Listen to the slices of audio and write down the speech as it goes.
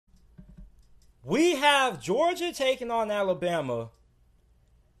We have Georgia taking on Alabama,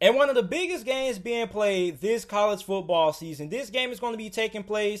 and one of the biggest games being played this college football season. This game is going to be taking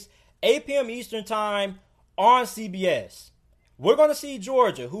place 8 p.m. Eastern Time on CBS. We're going to see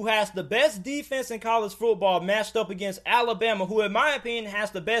Georgia, who has the best defense in college football, matched up against Alabama, who, in my opinion, has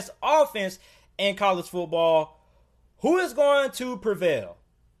the best offense in college football. Who is going to prevail?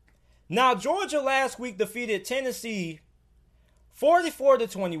 Now, Georgia last week defeated Tennessee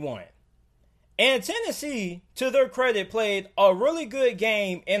 44-21. And Tennessee, to their credit, played a really good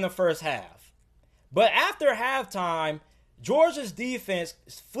game in the first half. But after halftime, Georgia's defense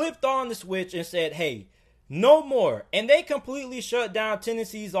flipped on the switch and said, hey, no more. And they completely shut down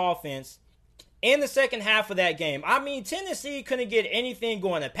Tennessee's offense in the second half of that game. I mean, Tennessee couldn't get anything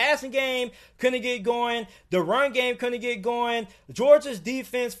going. The passing game couldn't get going. The run game couldn't get going. Georgia's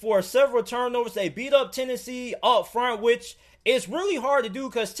defense, for several turnovers, they beat up Tennessee up front, which it's really hard to do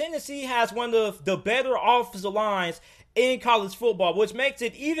because Tennessee has one of the better offensive lines in college football, which makes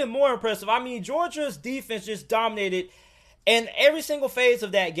it even more impressive. I mean, Georgia's defense just dominated in every single phase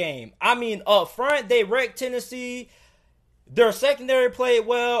of that game. I mean, up front, they wrecked Tennessee. Their secondary played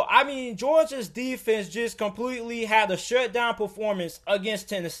well. I mean, Georgia's defense just completely had a shutdown performance against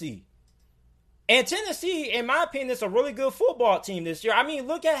Tennessee. And Tennessee, in my opinion, is a really good football team this year. I mean,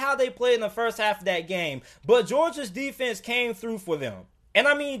 look at how they played in the first half of that game. But Georgia's defense came through for them. And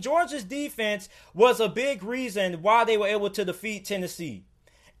I mean, Georgia's defense was a big reason why they were able to defeat Tennessee.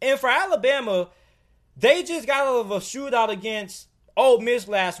 And for Alabama, they just got out of a shootout against Ole Miss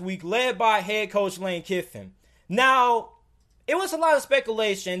last week, led by head coach Lane Kiffin. Now, it was a lot of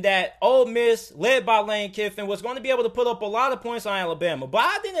speculation that Ole Miss, led by Lane Kiffin, was going to be able to put up a lot of points on Alabama. But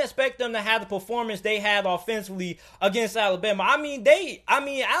I didn't expect them to have the performance they had offensively against Alabama. I mean,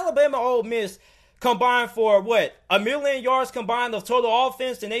 Alabama, Ole Miss combined for what? 1 million yards combined of total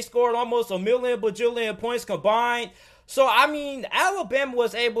offense, and they scored almost a million bajillion points combined. So, I mean, Alabama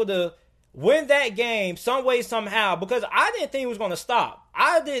was able to win that game some way, somehow, because I didn't think it was going to stop.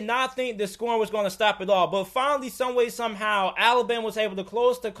 I did not think the scoring was going to stop at all. But finally, some way, somehow, Alabama was able to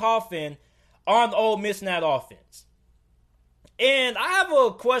close the coffin on Ole Miss in that offense. And I have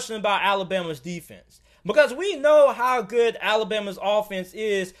a question about Alabama's defense, because we know how good Alabama's offense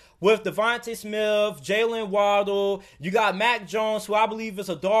is with DeVonta Smith, Jalen Waddle. You got Mac Jones, who I believe is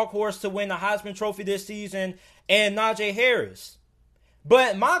a dark horse to win the Heisman Trophy this season, and Najee Harris.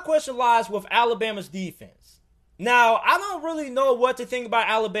 But my question lies with Alabama's defense. Now, I don't really know what to think about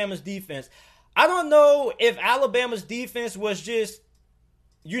Alabama's defense. I don't know if Alabama's defense was just,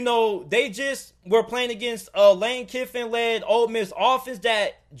 they just were playing against a Lane Kiffin-led Ole Miss offense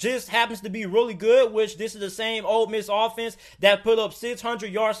that just happens to be really good, which this is the same Ole Miss offense that put up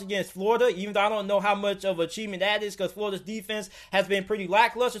 600 yards against Florida, even though I don't know how much of an achievement that is because Florida's defense has been pretty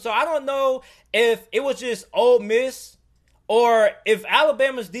lackluster. So I don't know if it was just Ole Miss or if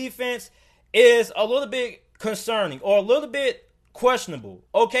Alabama's defense is a little bit concerning or a little bit questionable.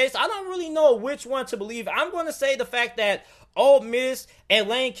 Okay, so I don't really know which one to believe. I'm going to say the fact that Ole Miss and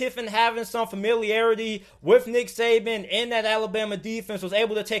Lane Kiffin having some familiarity with Nick Saban in that Alabama defense was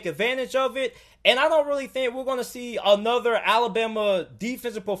able to take advantage of it. And I don't really think we're going to see another Alabama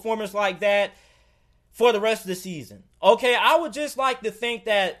defensive performance like that for the rest of the season. Okay, I would just like to think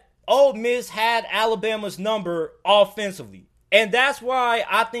that Ole Miss had Alabama's number offensively. And that's why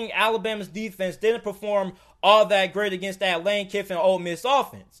I think Alabama's defense didn't perform all that great against that Lane Kiffin Ole Miss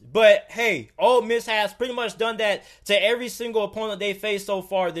offense. But hey, Ole Miss has pretty much done that to every single opponent they faced so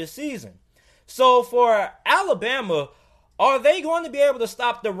far this season. So for Alabama, are they going to be able to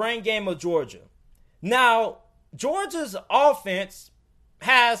stop the run game of Georgia? Now, Georgia's offense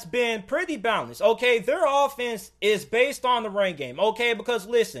has been pretty balanced. Okay, their offense is based on the run game. Okay, because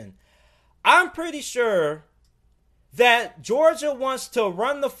listen, I'm pretty sure that Georgia wants to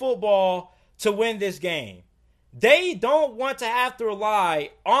run the football to win this game. They don't want to have to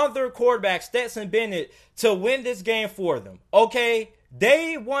rely on their quarterback, Stetson Bennett, to win this game for them. Okay?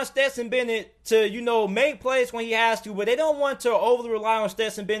 They want Stetson Bennett to, make plays when he has to, but they don't want to overly rely on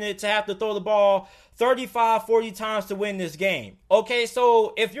Stetson Bennett to have to throw the ball 35, 40 times to win this game. Okay?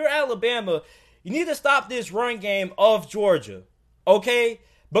 So if you're Alabama, you need to stop this run game of Georgia. Okay?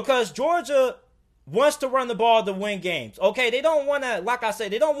 Because Georgia wants to run the ball to win games. Okay, they don't want to, like I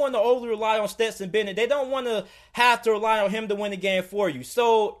said, they don't want to overly rely on Stetson Bennett. They don't want to have to rely on him to win the game for you.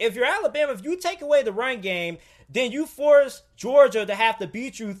 So if you're Alabama, if you take away the run game, then you force Georgia to have to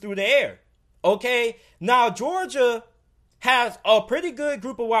beat you through the air. Okay, now Georgia has a pretty good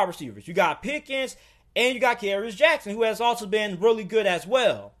group of wide receivers. You got Pickens and you got Kearis Jackson, who has also been really good as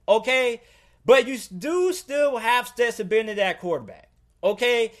well. Okay, but you do still have Stetson Bennett at quarterback.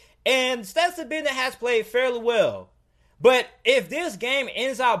 Okay, And Stetson Bennett has played fairly well. But if this game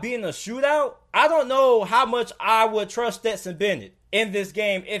ends up being a shootout, I don't know how much I would trust Stetson Bennett in this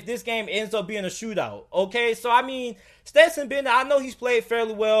game if this game ends up being a shootout. Okay, so I mean, Stetson Bennett, I know he's played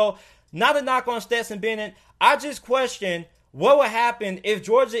fairly well. Not a knock on Stetson Bennett. I just question what would happen if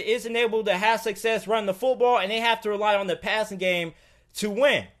Georgia isn't able to have success running the football and they have to rely on the passing game to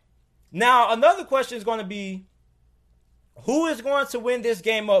win. Now, another question is going to be, who is going to win this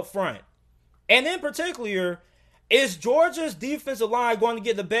game up front? And in particular, is Georgia's defensive line going to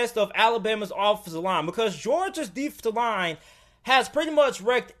get the best of Alabama's offensive line? Because Georgia's defensive line has pretty much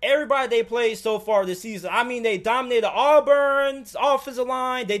wrecked everybody they played so far this season. I mean, they dominated Auburn's offensive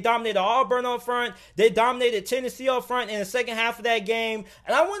line. They dominated Auburn up front. They dominated Tennessee up front in the second half of that game.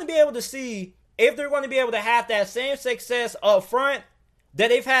 And I want to be able to see if they're going to be able to have that same success up front that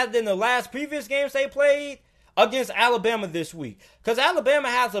they've had in the last previous games they played against Alabama this week. Because Alabama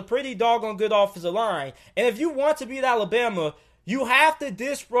has a pretty doggone good offensive line. And if you want to beat Alabama, you have to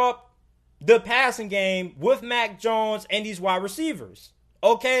disrupt the passing game with Mac Jones and these wide receivers.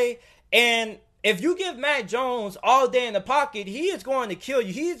 Okay? And if you give Mac Jones all day in the pocket, he is going to kill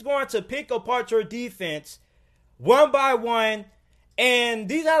you. He's going to pick apart your defense one by one. And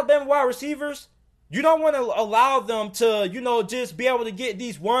these Alabama wide receivers, you don't want to allow them to, just be able to get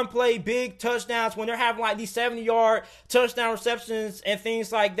these one-play big touchdowns when they're having like these 70-yard touchdown receptions and things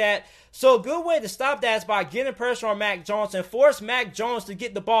like that. So a good way to stop that is by getting pressure on Mac Jones and force Mac Jones to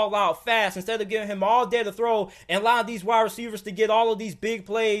get the ball out fast instead of giving him all day to throw and allow these wide receivers to get all of these big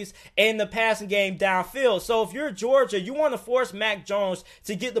plays in the passing game downfield. So if you're Georgia, you want to force Mac Jones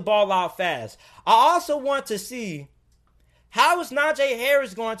to get the ball out fast. I also want to see, how is Najee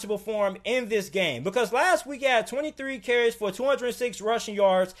Harris going to perform in this game? Because last week he had 23 carries for 206 rushing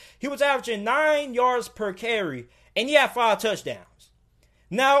yards. He was averaging 9 yards per carry, and he had 5 touchdowns.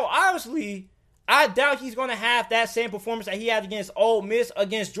 Now, obviously, I doubt he's going to have that same performance that he had against Ole Miss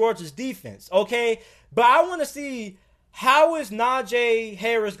against Georgia's defense, okay? But I want to see, how is Najee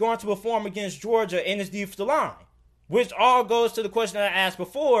Harris going to perform against Georgia in his defensive line? Which all goes to the question that I asked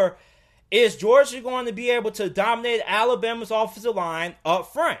before. Is Georgia going to be able to dominate Alabama's offensive line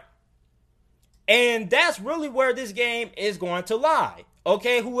up front? And that's really where this game is going to lie.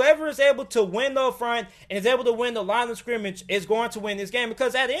 Okay, whoever is able to win the front and is able to win the line of scrimmage is going to win this game.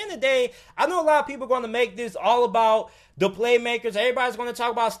 Because at the end of the day, I know a lot of people are going to make this all about the playmakers. Everybody's going to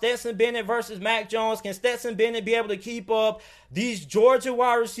talk about Stetson Bennett versus Mac Jones. Can Stetson Bennett be able to keep up these Georgia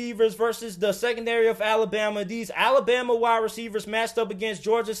wide receivers versus the secondary of Alabama? These Alabama wide receivers matched up against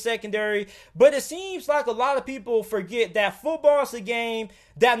Georgia's secondary. But it seems like a lot of people forget that football is a game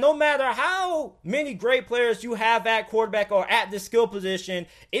that no matter how many great players you have at quarterback or at the skill position,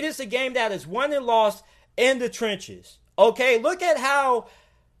 it is a game that is won and lost in the trenches. Okay, look at how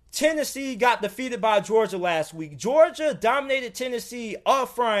Tennessee got defeated by Georgia last week. Georgia dominated Tennessee up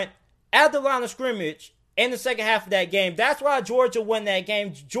front at the line of scrimmage in the second half of that game. That's why Georgia won that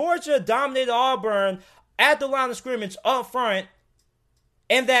game. Georgia dominated Auburn at the line of scrimmage up front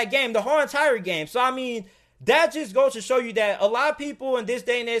in that game, the whole entire game. So, I mean, that just goes to show you that a lot of people in this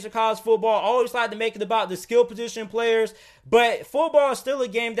day and age of college football always like to make it about the skill position players, but football is still a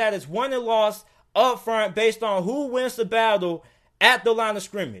game that is won and lost up front based on who wins the battle at the line of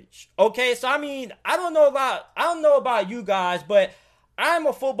scrimmage. Okay, so I mean, I don't know about you guys, but I'm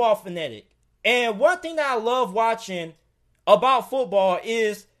a football fanatic. And one thing that I love watching about football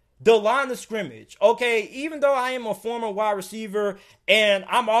is the line of scrimmage. Okay, even though I am a former wide receiver and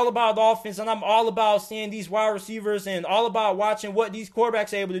I'm all about offense and I'm all about seeing these wide receivers and all about watching what these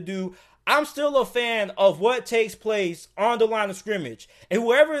quarterbacks are able to do, I'm still a fan of what takes place on the line of scrimmage. And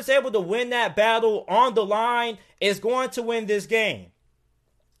whoever is able to win that battle on the line is going to win this game.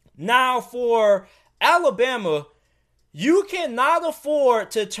 Now, for Alabama, you cannot afford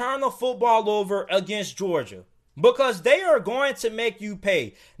to turn the football over against Georgia, because they are going to make you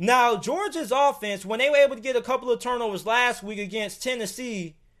pay. Now, Georgia's offense, when they were able to get a couple of turnovers last week against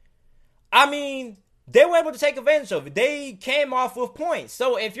Tennessee, I mean, they were able to take advantage of it. They came off with points.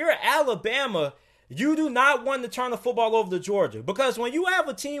 So if you're Alabama, you do not want to turn the football over to Georgia, because when you have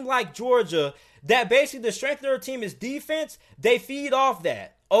a team like Georgia that basically the strength of their team is defense, they feed off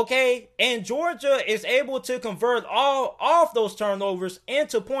that. Okay, and Georgia is able to convert all of those turnovers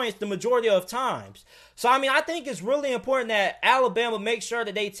into points the majority of times. So, I mean, I think it's really important that Alabama make sure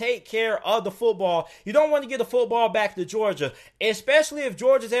that they take care of the football. You don't want to get the football back to Georgia, especially if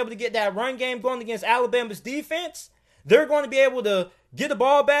Georgia's able to get that run game going against Alabama's defense. They're going to be able to get the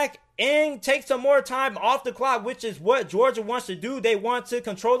ball back and take some more time off the clock, which is what Georgia wants to do. They want to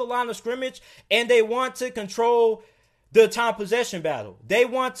control the line of scrimmage, and they want to control the time possession battle. They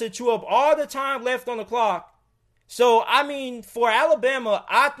want to chew up all the time left on the clock. So, I mean, for Alabama,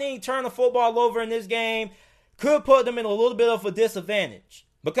 I think turning the football over in this game could put them in a little bit of a disadvantage.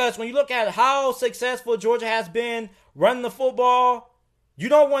 Because when you look at how successful Georgia has been running the football, you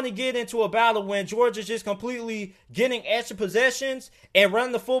don't want to get into a battle when Georgia's just completely getting extra possessions and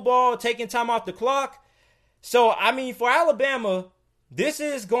running the football, taking time off the clock. So, I mean, for Alabama, this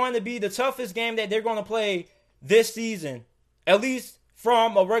is going to be the toughest game that they're going to play this season, at least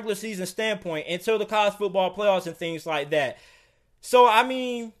from a regular season standpoint, until the college football playoffs and things like that. So, I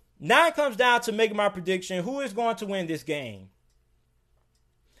mean, now it comes down to making my prediction. Who is going to win this game?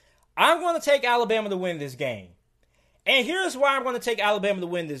 I'm going to take Alabama to win this game. And here's why I'm going to take Alabama to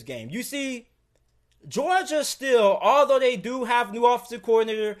win this game. You see, Georgia still, although they do have a new offensive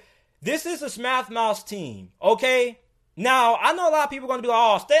coordinator, this is a smash mouth team, okay? Now, I know a lot of people are going to be like,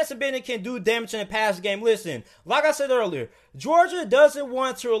 oh, Stetson Bennett can do damage in the pass game. Listen, like I said earlier, Georgia doesn't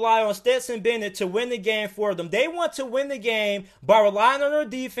want to rely on Stetson Bennett to win the game for them. They want to win the game by relying on their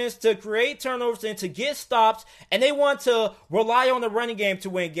defense to create turnovers and to get stops, and they want to rely on the running game to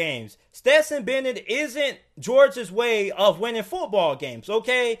win games. Stetson Bennett isn't Georgia's way of winning football games,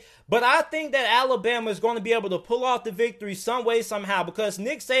 okay? But I think that Alabama is going to be able to pull off the victory some way, somehow, because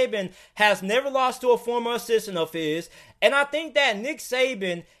Nick Saban has never lost to a former assistant of his, and I think that Nick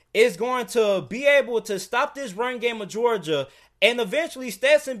Saban is going to be able to stop this run game of Georgia, and eventually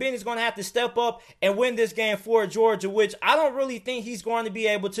Stetson Bennett is going to have to step up and win this game for Georgia, which I don't really think he's going to be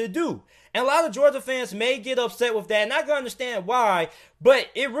able to do. And a lot of Georgia fans may get upset with that, and I can understand why, but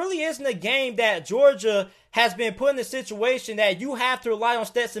it really isn't a game that Georgia has been put in a situation that you have to rely on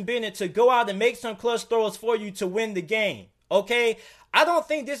Stetson Bennett to go out and make some clutch throws for you to win the game, okay? I don't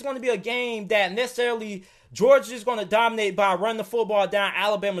think this is going to be a game that necessarily Georgia is going to dominate by running the football down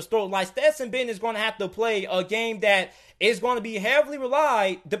Alabama's throat. Like, Stetson Bennett is going to have to play a game that is going to be heavily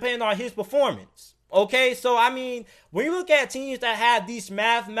relied depending on his performance. Okay, so I mean, when you look at teams that have these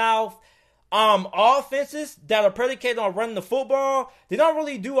smash mouth offenses that are predicated on running the football, they don't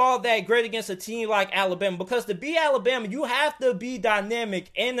really do all that great against a team like Alabama, because to beat Alabama, you have to be dynamic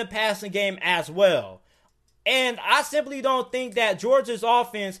in the passing game as well. And I simply don't think that Georgia's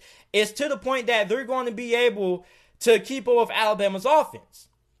offense is to the point that they're going to be able to keep up with Alabama's offense.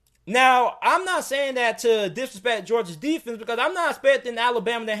 Now, I'm not saying that to disrespect Georgia's defense, because I'm not expecting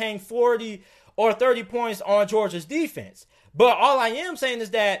Alabama to hang 40 or 30 points on Georgia's defense. But all I am saying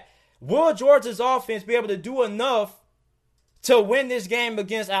is that, will Georgia's offense be able to do enough to win this game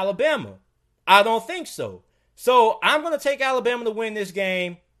against Alabama? I don't think so. So I'm going to take Alabama to win this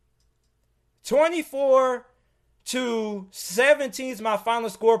game. 24-17 is my final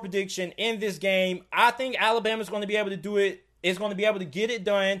score prediction in this game. I think Alabama is going to be able to do it. Is going to be able to get it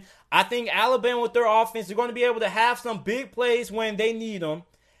done. I think Alabama with their offense, they're going to be able to have some big plays when they need them.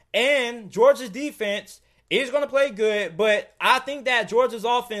 And Georgia's defense is going to play good, but I think that Georgia's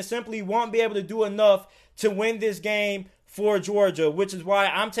offense simply won't be able to do enough to win this game for Georgia, which is why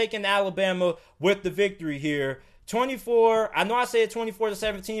I'm taking Alabama with the victory here. 24, I know I said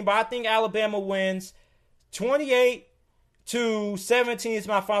 24-17, but I think Alabama wins. 28-17 is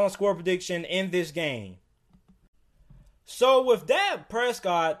my final score prediction in this game. So with Dak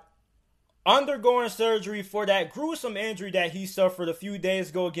Prescott undergoing surgery for that gruesome injury that he suffered a few days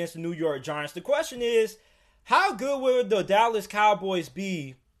ago against the New York Giants, the question is, how good will the Dallas Cowboys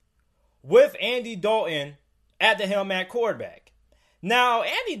be with Andy Dalton at the helm at quarterback? Now,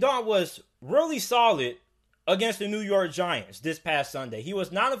 Andy Dalton was really solid against the New York Giants this past Sunday. He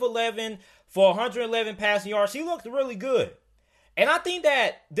was 9 of 11 for 111 passing yards. He looked really good. And I think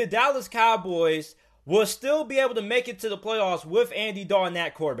that the Dallas Cowboys will still be able to make it to the playoffs with Andy Dalton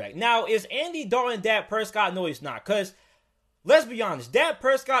at quarterback. Now, is Andy Dalton Dak Prescott? No, he's not. Because, let's be honest, Dak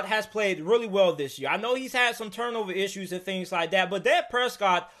Prescott has played really well this year. I know he's had some turnover issues and things like that, but Dak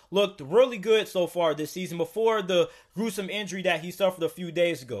Prescott looked really good so far this season before the gruesome injury that he suffered a few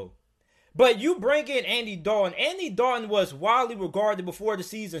days ago. But you bring in Andy Dalton. Andy Dalton was widely regarded before the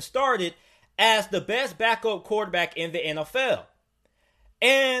season started as the best backup quarterback in the NFL.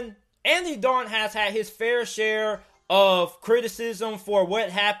 And Andy Dalton has had his fair share of criticism for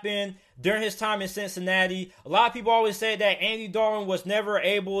what happened during his time in Cincinnati. A lot of people always say that Andy Dalton was never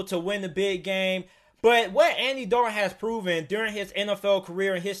able to win the big game. But what Andy Dalton has proven during his NFL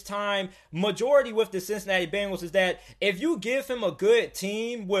career and his time, majority with the Cincinnati Bengals, is that if you give him a good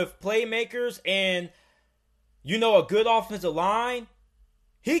team with playmakers and, you know, a good offensive line,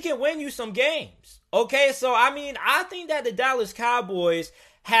 he can win you some games. Okay, so I mean, I think that the Dallas Cowboys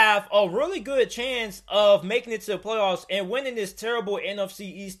have a really good chance of making it to the playoffs and winning this terrible NFC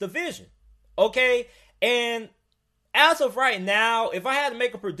East division. Okay, and as of right now, if I had to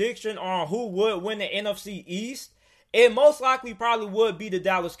make a prediction on who would win the NFC East, it most likely probably would be the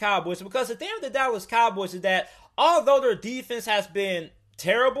Dallas Cowboys. Because the thing with the Dallas Cowboys is that although their defense has been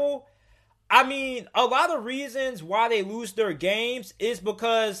terrible, I mean, a lot of reasons why they lose their games is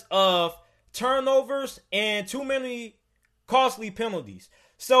because of turnovers and too many costly penalties.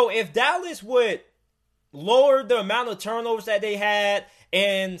 So if Dallas would lower the amount of turnovers that they had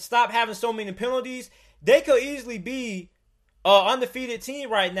and stop having so many penalties, they could easily be an undefeated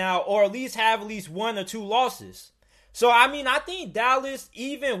team right now, or at least have at least 1 or 2 losses. So, I mean, I think Dallas,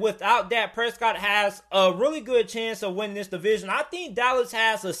 even without Dak Prescott, has a really good chance of winning this division. I think Dallas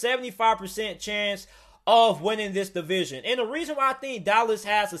has a 75% chance of winning this division. And the reason why I think Dallas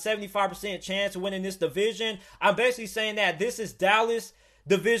has a 75% chance of winning this division, I'm basically saying that this is Dallas'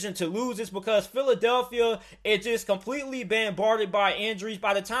 division to lose, is because Philadelphia is just completely bombarded by injuries.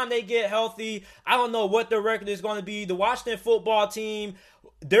 By the time they get healthy, I don't know what their record is going to be. The Washington football team,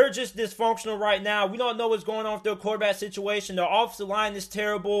 they're just dysfunctional right now. We don't know what's going on with their quarterback situation. Their offensive line is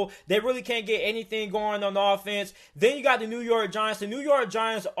terrible. They really can't get anything going on offense. Then you got the New York Giants. The New York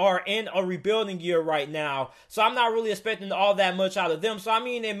Giants are in a rebuilding year right now, so I'm not really expecting all that much out of them. So, I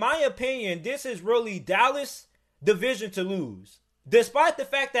mean, in my opinion, this is really Dallas' division to lose. Despite the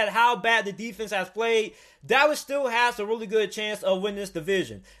fact that how bad the defense has played, Dallas still has a really good chance of winning this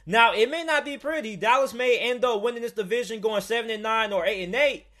division. Now, it may not be pretty. Dallas may end up winning this division going 7-9 or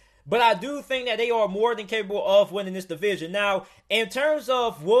 8-8, but I do think that they are more than capable of winning this division. Now, in terms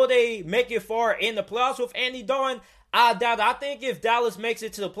of will they make it far in the playoffs with Andy Dalton, I doubt it. I think if Dallas makes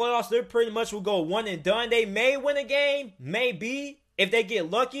it to the playoffs, they pretty much will go one and done. They may win a game, maybe, if they get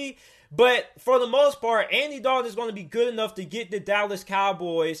lucky. But for the most part, Andy Dalton is going to be good enough to get the Dallas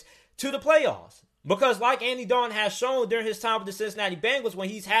Cowboys to the playoffs. Because like Andy Dalton has shown during his time with the Cincinnati Bengals, when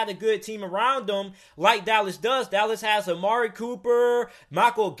he's had a good team around him, like Dallas does, Dallas has Amari Cooper,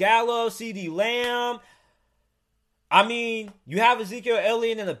 Michael Gallup, CeeDee Lamb. I mean, you have Ezekiel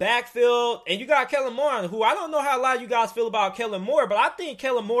Elliott in the backfield, and you got Kellen Moore, who I don't know how a lot of you guys feel about Kellen Moore, but I think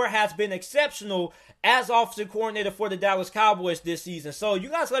Kellen Moore has been exceptional as offensive coordinator for the Dallas Cowboys this season. So you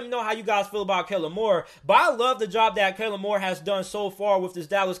guys let me know how you guys feel about Kellen Moore. But I love the job that Kellen Moore has done so far with this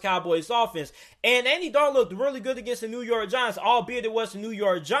Dallas Cowboys offense. And Andy Dalton looked really good against the New York Giants, albeit it was the New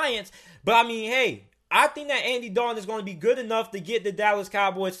York Giants. But I mean, hey, I think that Andy Dalton is going to be good enough to get the Dallas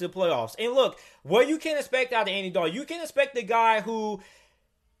Cowboys to the playoffs. And look, what you can expect out of Andy Dalton, you can expect the guy who,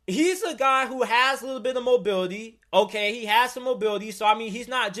 he's a guy who has a little bit of mobility. Okay, he has some mobility. So, I mean, he's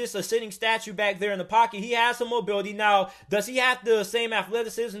not just a sitting statue back there in the pocket. He has some mobility. Now, does he have the same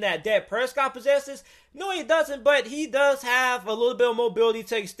athleticism that Dak Prescott possesses? No, he doesn't, but he does have a little bit of mobility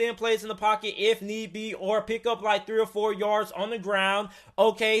to extend plays in the pocket if need be, or pick up like 3 or 4 yards on the ground.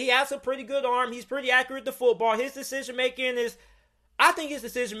 Okay, he has a pretty good arm. He's pretty accurate to football. His decision-making is, I think his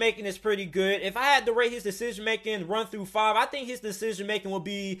decision-making is pretty good. If I had to rate his decision-making 1 through 5, I think his decision-making would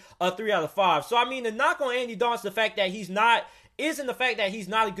be a 3 out of 5. So, I mean, the knock on Andy Dalton is the fact that isn't the fact that he's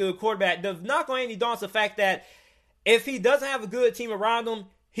not a good quarterback. The knock on Andy Dalton is the fact that if he doesn't have a good team around him,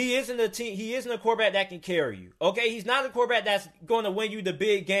 he isn't a quarterback that can carry you. Okay, he's not a quarterback that's going to win you the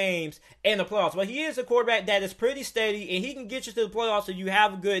big games and the playoffs. But he is a quarterback that is pretty steady, and he can get you to the playoffs so you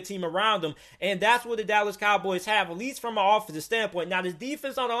have a good team around him. And that's what the Dallas Cowboys have, at least from an offensive standpoint. Now, the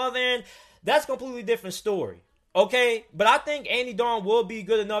defense on the other end, that's a completely different story. Okay, but I think Andy Dalton will be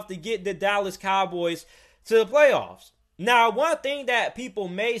good enough to get the Dallas Cowboys to the playoffs. Now, one thing that people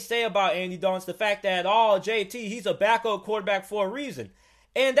may say about Andy Dalton is the fact that, JT, he's a backup quarterback for a reason.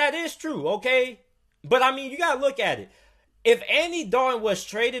 And that is true, okay? But, I mean, you got to look at it. If Andy Dalton was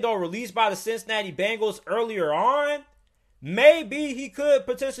traded or released by the Cincinnati Bengals earlier on, maybe he could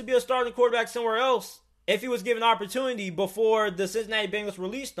potentially be a starting quarterback somewhere else if he was given opportunity before the Cincinnati Bengals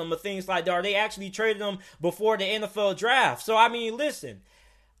released him, or things like that. Or they actually traded him before the NFL draft. So, I mean, listen,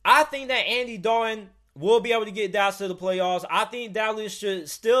 I think that Andy Dalton will be able to get Dallas to the playoffs. I think Dallas should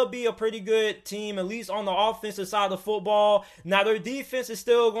still be a pretty good team, at least on the offensive side of football. Now, their defense is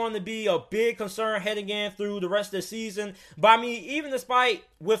still going to be a big concern heading in through the rest of the season. But, I mean, even despite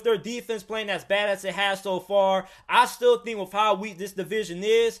with their defense playing as bad as it has so far, I still think with how weak this division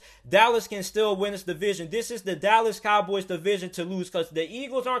is, Dallas can still win this division. This is the Dallas Cowboys division to lose, because the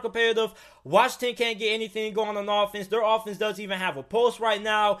Eagles aren't competitive. Washington can't get anything going on offense. Their offense doesn't even have a pulse right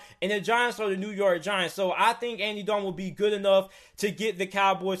now. And the Giants are the New York Giants. So I think Andy Dalton will be good enough to get the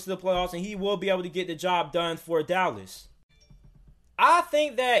Cowboys to the playoffs, and he will be able to get the job done for Dallas. I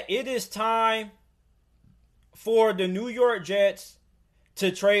think that it is time for the New York Jets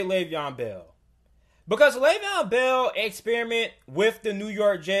to trade Le'Veon Bell. Because Le'Veon Bell experiment with the New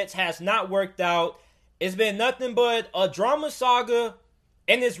York Jets has not worked out It's been nothing but a drama saga,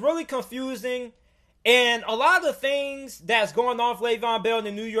 and it's really confusing. And a lot of the things that's going on with Le'Veon Bell and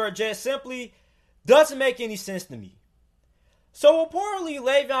the New York Jets simply doesn't make any sense to me. So reportedly,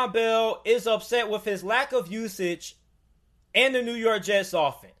 Le'Veon Bell is upset with his lack of usage in the New York Jets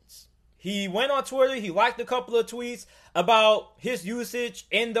offense. He went on Twitter, he liked a couple of tweets about his usage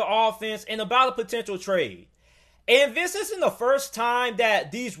in the offense and about a potential trade. And this isn't the first time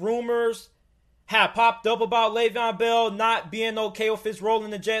that these rumors have popped up about Le'Veon Bell not being okay with his role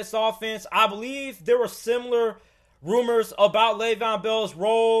in the Jets offense. I believe there were similar rumors about Le'Veon Bell's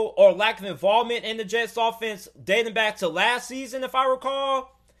role or lack of involvement in the Jets offense dating back to last season, if I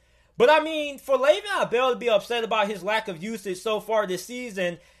recall. But I mean, for Le'Veon Bell to be upset about his lack of usage so far this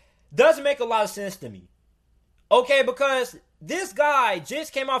season doesn't make a lot of sense to me. Okay, because this guy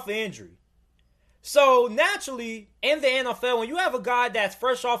just came off an injury. So naturally, in the NFL, when you have a guy that's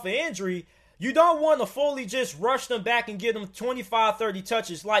fresh off an injury, you don't want to fully just rush them back and give them 25, 30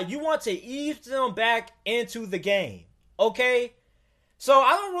 touches. Like, you want to ease them back into the game. Okay? So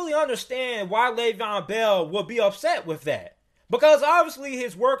I don't really understand why Le'Veon Bell will be upset with that. Because obviously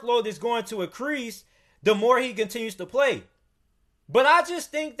his workload is going to increase the more he continues to play. But I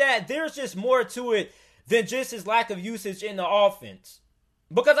just think that there's just more to it than just his lack of usage in the offense.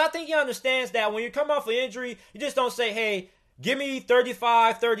 Because I think he understands that when you come off an injury, you just don't say, hey, give me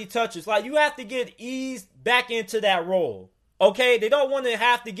 35, 30 touches. Like, you have to get eased back into that role. Okay? They don't want to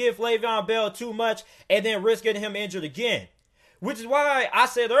have to give Le'Veon Bell too much and then risk getting him injured again. Which is why I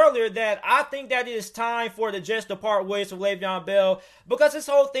said earlier that I think that it is time for the Jets to part ways with Le'Veon Bell, because this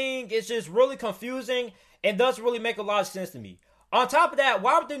whole thing is just really confusing and doesn't really make a lot of sense to me. On top of that,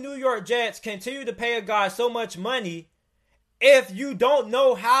 why would the New York Jets continue to pay a guy so much money if you don't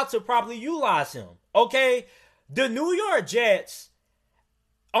know how to properly utilize him? Okay? The New York Jets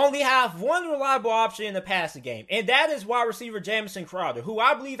only have one reliable option in the passing game, and that is wide receiver Jamison Crowder, who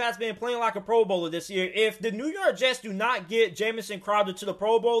I believe has been playing like a Pro Bowler this year. If the New York Jets do not get Jamison Crowder to the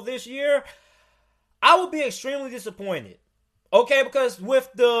Pro Bowl this year, I would be extremely disappointed. Okay, because with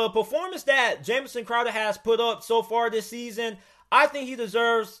the performance that Jamison Crowder has put up so far this season, I think he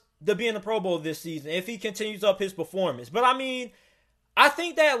deserves to be in the Pro Bowl this season if he continues up his performance. But I mean, I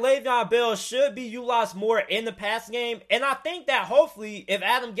think that Le'Veon Bell should be utilized more in the passing game. And I think that hopefully if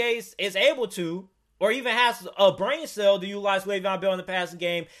Adam Gase is able to, or even has a brain cell to utilize Le'Veon Bell in the passing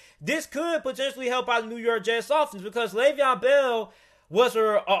game, this could potentially help out the New York Jets offense, because Le'Veon Bell was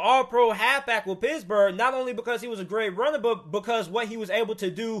an all-pro halfback with Pittsburgh, not only because he was a great runner, but because what he was able to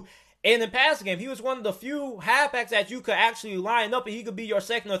do in the passing game. He was one of the few halfbacks that you could actually line up and he could be your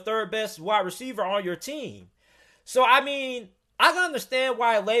second or third best wide receiver on your team. So, I mean, I can understand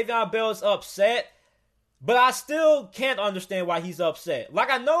why Le'Veon Bell is upset, but I still can't understand why he's upset.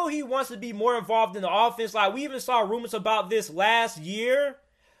 Like, I know he wants to be more involved in the offense. Like, we even saw rumors about this last year.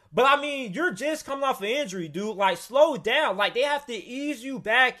 But, I mean, you're just coming off an injury, dude. Like, slow down. Like, they have to ease you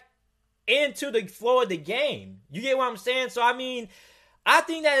back into the flow of the game. You get what I'm saying? So, I mean, I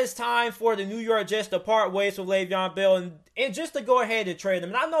think that it's time for the New York Jets to part ways with Le'Veon Bell and just to go ahead and trade him.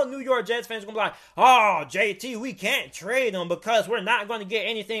 And I know New York Jets fans are going to be like, oh, JT, we can't trade him because we're not going to get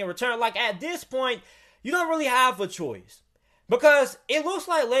anything in return. Like, at this point, you don't really have a choice. Because it looks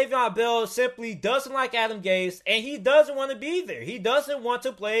like Le'Veon Bell simply doesn't like Adam Gase, and he doesn't want to be there. He doesn't want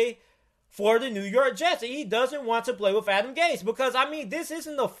to play for the New York Jets, and he doesn't want to play with Adam Gase. Because, I mean, this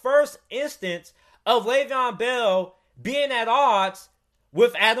isn't the first instance of Le'Veon Bell being at odds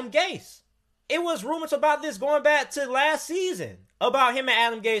with Adam Gase. It was rumors about this going back to last season, about him and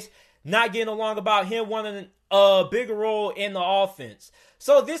Adam Gase not getting along, about him wanting a bigger role in the offense.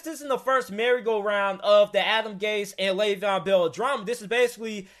 So this isn't the first merry-go-round of the Adam Gase and Le'Veon Bell drama. This is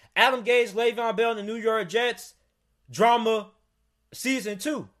basically Adam Gase, Le'Veon Bell, and the New York Jets drama season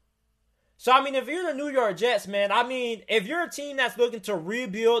 2. So, I mean, if you're the New York Jets, man, I mean, if you're a team that's looking to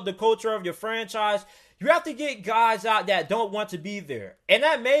rebuild the culture of your franchise, you have to get guys out that don't want to be there. And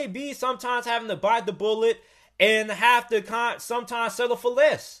that may be sometimes having to bite the bullet and have to sometimes settle for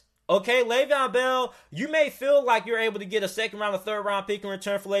less. Okay, Le'Veon Bell, you may feel like you're able to get a second round or third round pick in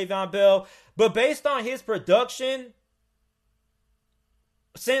return for Le'Veon Bell, but based on his production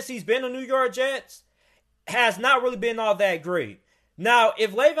since he's been a New York Jets, has not really been all that great. Now,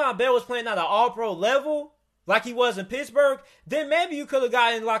 if Le'Veon Bell was playing at an all-pro level, like he was in Pittsburgh, then maybe you could have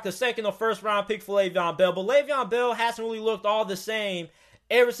gotten like a second or first round pick for Le'Veon Bell. But Le'Veon Bell hasn't really looked all the same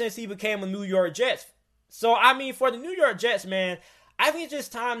ever since he became a New York Jets. So, I mean, for the New York Jets, man, I think it's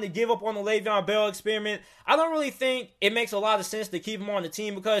just time to give up on the Le'Veon Bell experiment. I don't really think it makes a lot of sense to keep him on the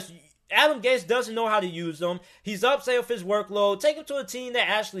team because Adam Gase doesn't know how to use them. He's upset with his workload. Take him to a team that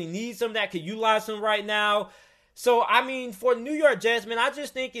actually needs him, that could utilize him right now. So, I mean, for the New York Jets, man, I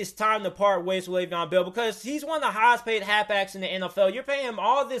just think it's time to part ways with Le'Veon Bell because he's one of the highest paid halfbacks in the NFL. You're paying him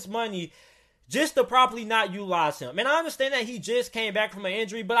all this money just to properly not utilize him. And I understand that he just came back from an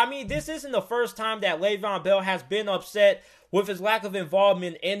injury, but I mean, this isn't the first time that Le'Veon Bell has been upset with his lack of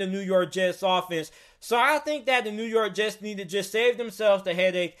involvement in the New York Jets offense. So I think that the New York Jets need to just save themselves the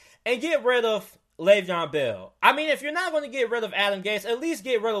headache and get rid of Le'Veon Bell. I mean, if you're not going to get rid of Adam Gase, at least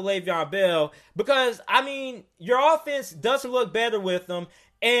get rid of Le'Veon Bell because, I mean, your offense doesn't look better with him,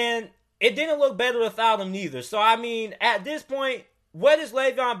 and it didn't look better without him neither. So, I mean, at this point, what is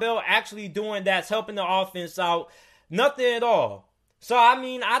Le'Veon Bell actually doing that's helping the offense out? Nothing at all. So, I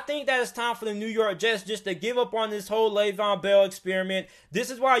mean, I think that it's time for the New York Jets just to give up on this whole Le'Veon Bell experiment. This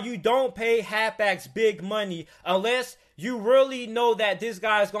is why you don't pay halfbacks big money unless you really know that this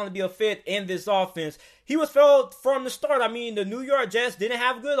guy is going to be a fit in this offense. He was failed from the start. I mean, the New York Jets didn't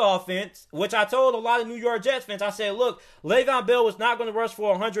have a good offense, which I told a lot of New York Jets fans. I said, look, Le'Veon Bell was not going to rush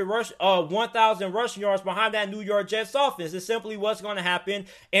for 1,000 rushing yards behind that New York Jets offense. It simply wasn't going to happen,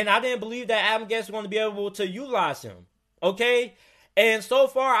 and I didn't believe that Adam Gase was going to be able to utilize him. Okay? And so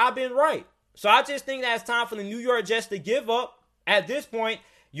far, I've been right. So I just think that it's time for the New York Jets to give up. At this point,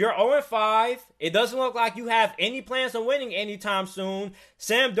 you're 0-5. It doesn't look like you have any plans on winning anytime soon.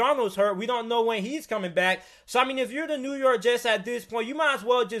 Sam Darnold's hurt. We don't know when he's coming back. So, I mean, if you're the New York Jets at this point, you might as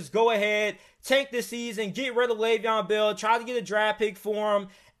well just go ahead, tank the season, get rid of Le'Veon Bell, try to get a draft pick for him,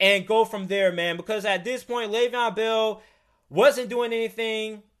 and go from there, man. Because at this point, Le'Veon Bell wasn't doing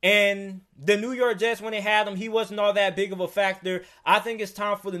anything. And the New York Jets, when they had him, he wasn't all that big of a factor. I think it's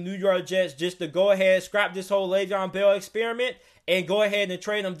time for the New York Jets just to go ahead, scrap this whole Le'Veon Bell experiment, and go ahead and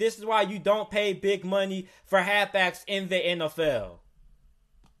trade him. This is why you don't pay big money for halfbacks in the NFL.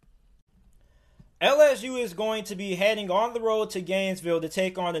 LSU is going to be heading on the road to Gainesville to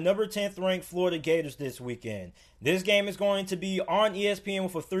take on the number 10th ranked Florida Gators this weekend. This game is going to be on ESPN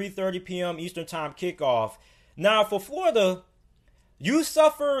with a 3:30 p.m. Eastern Time kickoff. Now, for Florida, you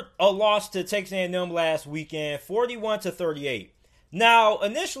suffered a loss to Texas A&M last weekend, 41-38. Now,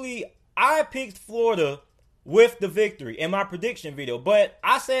 initially, I picked Florida with the victory in my prediction video, but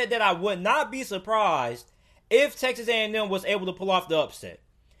I said that I would not be surprised if Texas A&M was able to pull off the upset.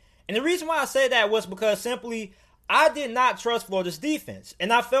 And the reason why I said that was because simply I did not trust Florida's defense.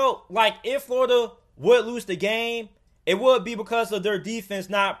 And I felt like if Florida would lose the game, it would be because of their defense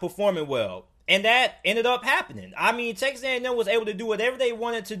not performing well. And that ended up happening. I mean, Texas A&M was able to do whatever they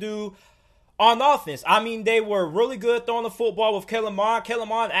wanted to do on offense. I mean, they were really good throwing the football with Kellen Mond. Kellen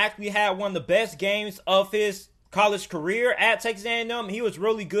Mond actually had one of the best games of his college career at Texas A&M. He was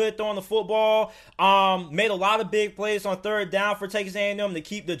really good throwing the football. Made a lot of big plays on third down for Texas A&M to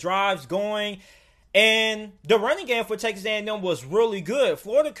keep the drives going. And the running game for Texas A&M was really good.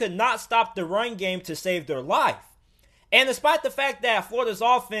 Florida could not stop the run game to save their life. And despite the fact that Florida's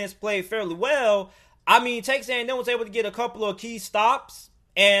offense played fairly well, I mean, Texas A&M was able to get a couple of key stops,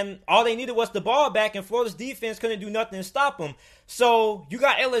 and all they needed was the ball back, and Florida's defense couldn't do nothing to stop them. So you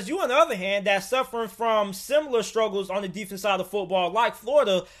got LSU, on the other hand, that's suffering from similar struggles on the defense side of football like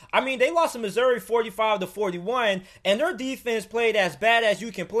Florida. I mean, they lost to Missouri 45-41, and their defense played as bad as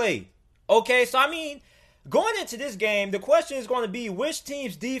you can play. Okay, so I mean, going into this game, the question is going to be which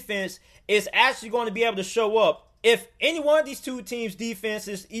team's defense is actually going to be able to show up. If any one of these two teams'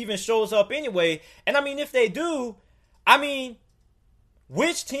 defenses even shows up anyway, and I mean, if they do, I mean,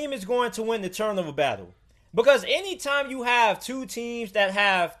 which team is going to win the turnover battle? Because anytime you have two teams that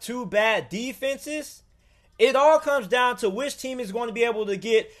have two bad defenses, it all comes down to which team is going to be able to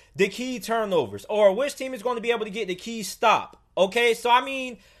get the key turnovers or which team is going to be able to get the key stop. Okay, so I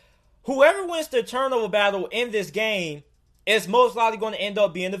mean, whoever wins the turnover battle in this game is most likely going to end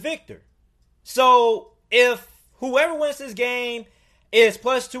up being the victor. So if whoever wins this game is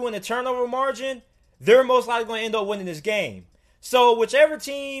 +2 in the turnover margin, they're most likely going to end up winning this game. So whichever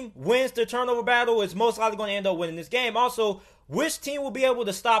team wins the turnover battle is most likely going to end up winning this game. Also, which team will be able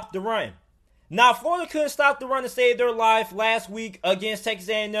to stop the run? Now, Florida couldn't stop the run to save their life last week against Texas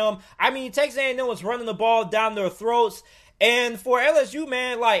A&M. I mean, Texas A&M was running the ball down their throats. And for LSU,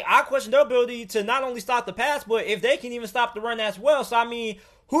 man, like, I question their ability to not only stop the pass, but if they can even stop the run as well. So, I mean,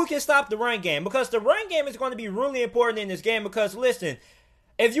 who can stop the run game? Because the run game is going to be really important in this game because, listen,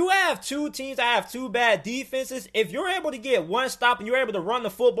 if you have two teams that have two bad defenses, if you're able to get one stop and you're able to run the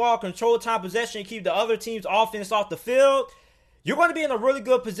football, control time possession, and keep the other team's offense off the field, you're going to be in a really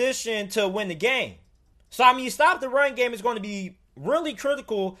good position to win the game. So, I mean, stop the run game is going to be really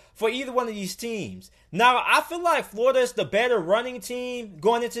critical for either one of these teams. Now, I feel like Florida is the better running team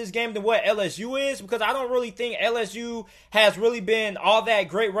going into this game than what LSU is, because I don't really think LSU has really been all that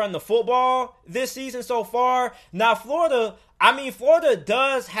great running the football this season so far. Now, Florida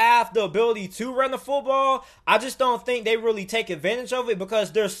does have the ability to run the football. I just don't think they really take advantage of it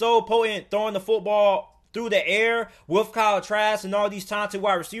because they're so potent throwing the football through the air with Kyle Trask and all these talented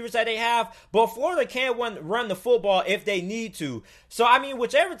wide receivers that they have. But Florida can run the football if they need to. So,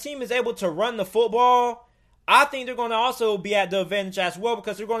 whichever team is able to run the football, I think they're going to also be at the advantage as well,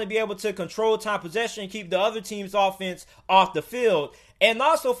 because they're going to be able to control time possession and keep the other team's offense off the field. And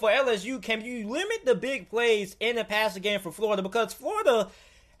also for LSU, can you limit the big plays in the passing game for Florida? Because Florida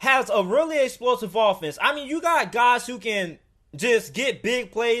has a really explosive offense. You got guys who can just get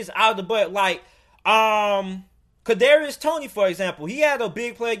big plays out of the butt, like Kadarius Toney, for example. He had a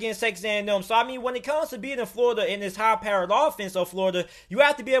big play against Texas A&M. So, when it comes to beating Florida in this high-powered offense of Florida, you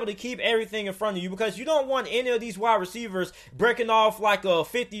have to be able to keep everything in front of you, because you don't want any of these wide receivers breaking off like a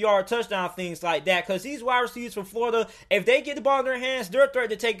 50-yard touchdown, things like that. Because these wide receivers from Florida, if they get the ball in their hands, they're a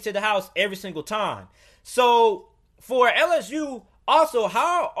threat to take it to the house every single time. So, for LSU, also,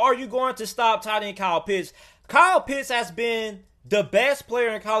 how are you going to stop tight end Kyle Pitts? Kyle Pitts has been the best player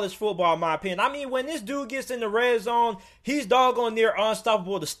in college football, in my opinion. When this dude gets in the red zone, he's doggone near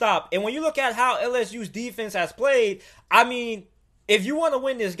unstoppable to stop. And when you look at how LSU's defense has played, if you want to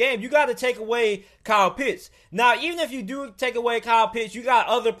win this game, you got to take away Kyle Pitts. Now, even if you do take away Kyle Pitts, you got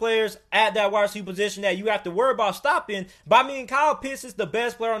other players at that wide receiver position that you have to worry about stopping. But Kyle Pitts is the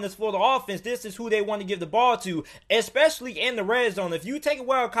best player on this Florida offense. This is who they want to give the ball to, especially in the red zone. If you take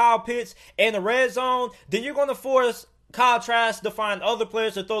away Kyle Pitts in the red zone, then you're going to force Kyle Trask to find other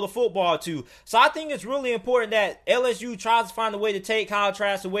players to throw the football to. So I think it's really important that LSU tries to find a way to take Kyle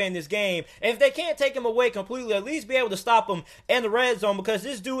Trask away in this game. And if they can't take him away completely, at least be able to stop him in the red zone, because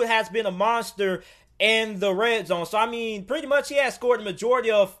this dude has been a monster in the red zone. So, pretty much he has scored the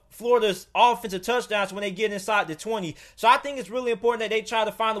majority of Florida's offensive touchdowns when they get inside the 20. So I think it's really important that they try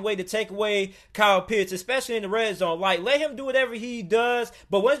to find a way to take away Kyle Pitts, especially in the red zone. Like, let him do whatever he does,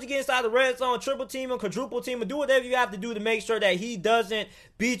 but once you get inside the red zone, triple team him, quadruple team him, do whatever you have to do to make sure that he doesn't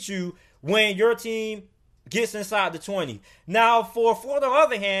beat you when your team gets inside the 20. Now, for Florida, on the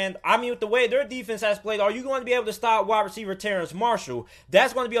other hand, with the way their defense has played, are you going to be able to stop wide receiver Terrace Marshall?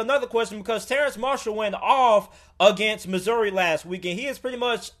 That's going to be another question, because Terrace Marshall went off against Missouri last week, and he is pretty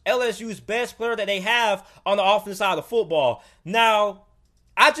much LSU's best player that they have on the offensive side of football. Now,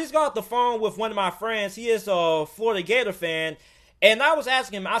 I just got off the phone with one of my friends. He is a Florida Gator fan, and I was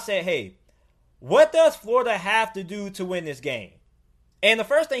asking him, I said, hey, what does Florida have to do to win this game? And the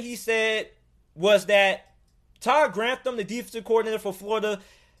first thing he said was that Todd Grantham, the defensive coordinator for Florida,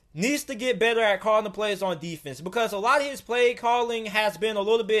 needs to get better at calling the plays on defense, because a lot of his play calling has been a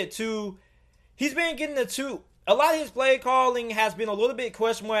little bit too. A lot of his play calling has been a little bit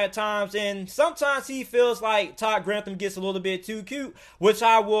questionable at times, and sometimes he feels like Todd Grantham gets a little bit too cute, which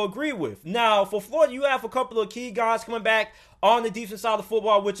I will agree with. Now, for Florida, you have a couple of key guys coming back on the defense side of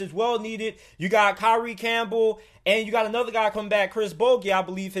football, which is well needed. You got Kyrie Campbell, and you got another guy coming back, Chris Bogey, I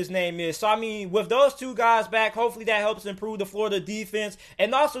believe his name is. So, with those two guys back, hopefully that helps improve the Florida defense.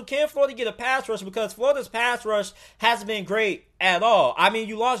 And also, can Florida get a pass rush? Because Florida's pass rush hasn't been great at all.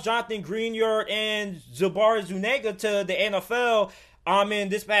 You lost Jonathan Greenyard and Jabari Zuniga to the NFL in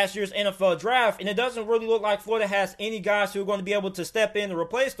this past year's NFL draft, and it doesn't really look like Florida has any guys who are going to be able to step in and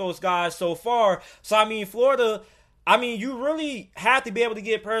replace those guys so far. So, Florida, you really have to be able to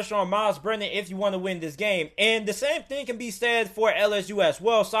get pressure on Miles Brennan if you want to win this game. And the same thing can be said for LSU as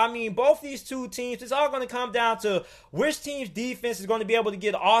well. So, both these two teams, it's all going to come down to which team's defense is going to be able to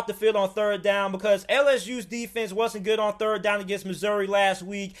get off the field on third down, because LSU's defense wasn't good on third down against Missouri last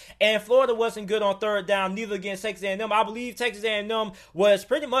week, and Florida wasn't good on third down, neither against Texas A&M. I believe Texas A&M was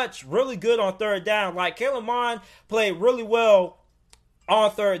pretty much really good on third down. Like, Kellen Mond played really well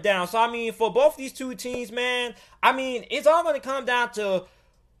on third down. So, for both these two teams, man, it's all going to come down to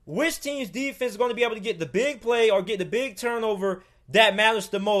which team's defense is going to be able to get the big play or get the big turnover that matters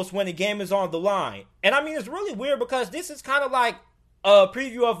the most when the game is on the line. And, it's really weird, because this is kind of like a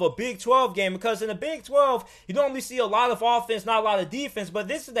preview of a Big 12 game, because in the Big 12, you normally see a lot of offense, not a lot of defense, but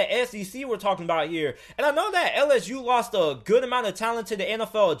this is the SEC we're talking about here. And I know that LSU lost a good amount of talent to the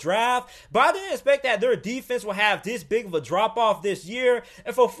NFL draft, but I didn't expect that their defense would have this big of a drop-off this year.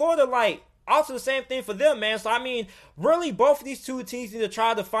 And for Florida, also the same thing for them, man. So, really, both of these two teams need to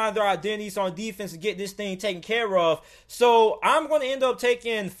try to find their identities on defense and get this thing taken care of. So, I'm going to end up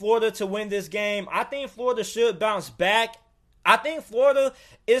taking Florida to win this game. I think Florida should bounce back I think Florida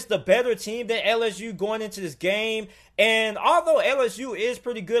is the better team than LSU going into this game. And although LSU is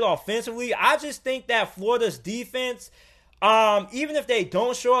pretty good offensively, I just think that Florida's defense, even if they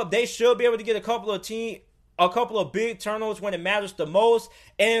don't show up, they should be able to get a couple of big turnovers when it matters the most.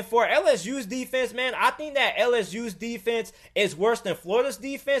 And for LSU's defense, man, I think that LSU's defense is worse than Florida's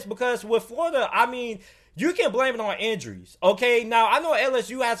defense, because with Florida, I mean, you can blame it on injuries, okay? Now, I know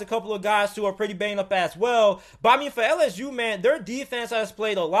LSU has a couple of guys who are pretty banged up as well, but I mean, for LSU, man, their defense has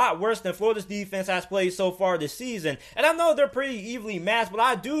played a lot worse than Florida's defense has played so far this season. And I know they're pretty evenly matched, but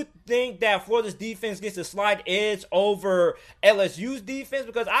I do think that Florida's defense gets a slight edge over LSU's defense,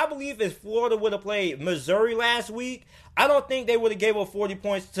 because I believe if Florida would have played Missouri last week, I don't think they would have gave up 40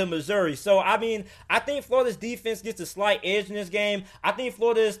 points to Missouri. So, I mean, I think Florida's defense gets a slight edge in this game. I think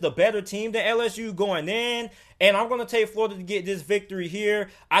Florida is the better team than LSU going in, and I'm going to take Florida to get this victory here.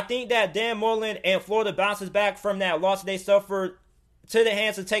 I think that Dan Mullen and Florida bounces back from that loss they suffered to the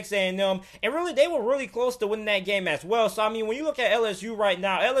hands of Texas A&M, and really, they were really close to winning that game as well. So, I mean, when you look at LSU right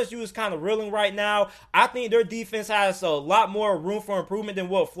now, LSU is kind of reeling right now. I think their defense has a lot more room for improvement than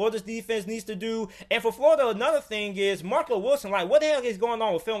what Florida's defense needs to do. And for Florida, another thing is Marco Wilson. Like, what the heck is going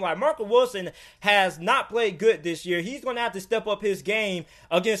on with him? Like, Marco Wilson has not played good this year. He's going to have to step up his game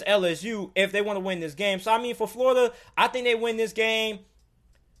against LSU if they want to win this game. So, I mean, for Florida, I think they win this game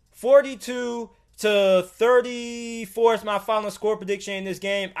 42-34 is my final score prediction in this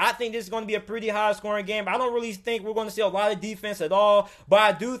game. I think this is going to be a pretty high scoring game. I don't really think we're going to see a lot of defense at all, but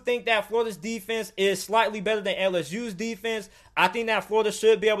I do think that Florida's defense is slightly better than LSU's defense. I think that Florida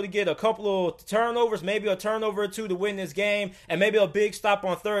should be able to get a couple of turnovers, maybe a turnover or two to win this game, and maybe a big stop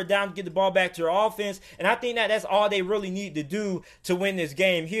on third down to get the ball back to their offense. And I think that that's all they really need to do to win this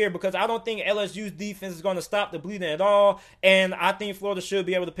game here, because I don't think LSU's defense is going to stop the bleeding at all. And I think Florida should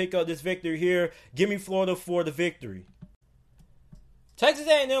be able to pick up this victory here. Give me Florida for the victory. Texas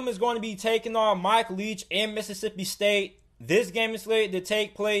A&M is going to be taking on Mike Leach in Mississippi State. This game is slated to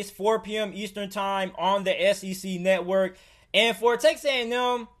take place 4 p.m. Eastern Time on the SEC Network. And for Texas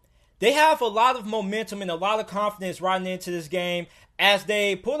A&M, they have a lot of momentum and a lot of confidence riding into this game as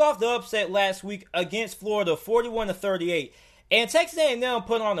they pulled off the upset last week against Florida 41-38. And Texas A&M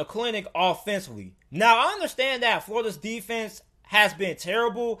put on a clinic offensively. Now, I understand that Florida's defense has been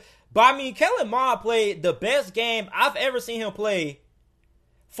terrible, but I mean, Kellen Mond played the best game I've ever seen him play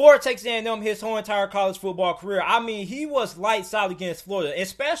for Texas A&M his whole entire college football career. I mean, he was lights out against Florida,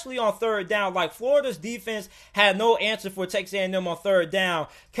 especially on third down. Like, Florida's defense had no answer for Texas A&M on third down.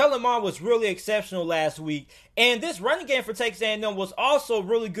 Kellen Mond was really exceptional last week. And this running game for Texas A&M was also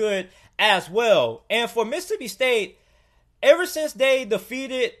really good as well. And for Mississippi State, ever since they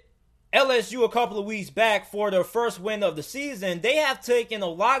defeated LSU a couple of weeks back for their first win of the season, they have taken a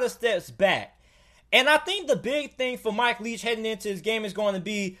lot of steps back. And I think the big thing for Mike Leach heading into this game is going to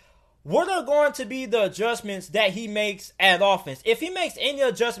be, what are going to be the adjustments that he makes at offense, if he makes any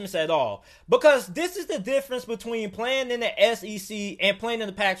adjustments at all? Because this is the difference between playing in the SEC and playing in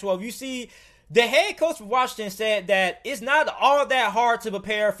the Pac-12. You see, the head coach of Washington said that it's not all that hard to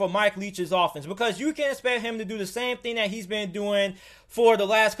prepare for Mike Leach's offense, because you can expect him to do the same thing that he's been doing for the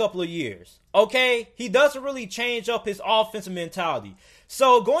last couple of years. Okay? He doesn't really change up his offensive mentality.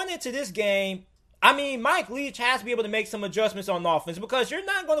 So going into this game, I mean, Mike Leach has to be able to make some adjustments on offense, because you're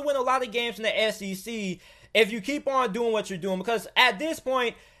not going to win a lot of games in the SEC if you keep on doing what you're doing. Because at this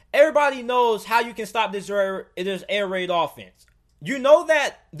point, everybody knows how you can stop this air raid offense. You know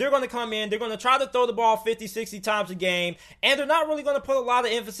that they're going to come in, they're going to try to throw the ball 50, 60 times a game, and they're not really going to put a lot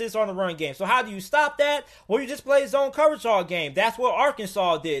of emphasis on the run game. So how do you stop that? Well, you just play zone coverage all game. That's what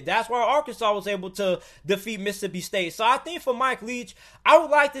Arkansas did. That's why Arkansas was able to defeat Mississippi State. So I think for Mike Leach, I would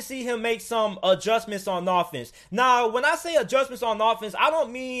like to see him make some adjustments on offense. Now, when I say adjustments on offense, I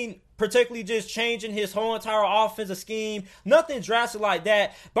don't mean particularly just changing his whole entire offensive scheme. Nothing drastic like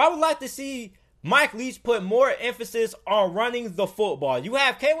that. But I would like to see Mike Leach put more emphasis on running the football. You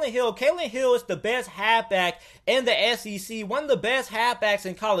have Kalen Hill. Kalen Hill is the best halfback in the SEC, one of the best halfbacks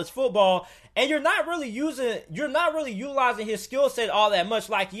in college football, and you're not really utilizing his skill set all that much.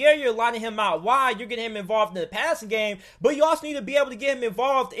 Like, yeah, you're lining him out wide, you're getting him involved in the passing game, but you also need to be able to get him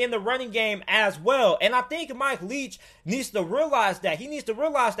involved in the running game as well. And I think Mike Leach needs to realize that. He needs to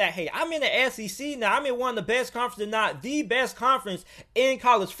realize that, hey, I'm in the SEC now. I'm in one of the best conferences, if not the best conference in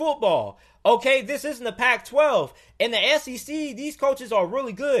college football. Okay, this isn't the Pac-12. In the SEC, these coaches are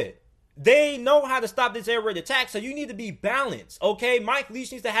really good. They know how to stop this air raid attack, so you need to be balanced, okay? Mike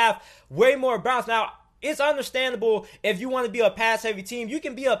Leach needs to have way more balance. Now, it's understandable if you want to be a pass-heavy team. You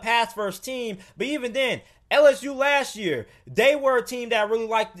can be a pass-first team, but even then, LSU last year, they were a team that really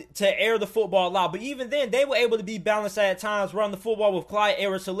liked to air the football a lot. But even then, they were able to be balanced at times, run the football with Clyde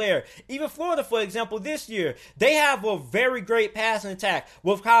Edwards-Helaire. Even Florida, for example, this year, they have a very great passing attack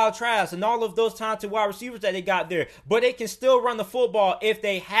with Kyle Trask and all of those talented wide receivers that they got there. But they can still run the football if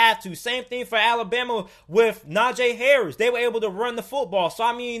they had to. Same thing for Alabama with Najee Harris. They were able to run the football. So,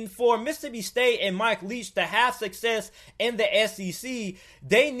 I mean, for Mississippi State and Mike Leach to have success in the SEC,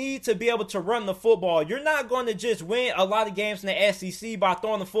 they need to be able to run the football. You're not going to just win a lot of games in the SEC by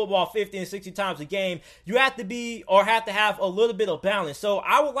throwing the football 50 and 60 times a game. You have to have a little bit of balance. So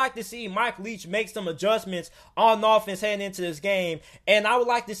I would like to see Mike Leach make some adjustments on offense heading into this game. And I would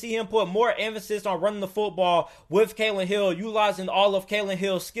like to see him put more emphasis on running the football with Kalen Hill, utilizing all of Kalen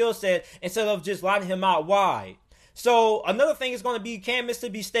Hill's skill set instead of just lining him out wide. So another thing is going to be, can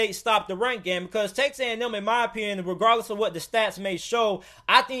Mississippi State stop the run game? Because Texas A&M, in my opinion, regardless of what the stats may show,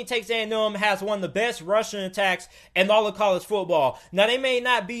 I think Texas A&M has one of the best rushing attacks in all of college football. Now, they may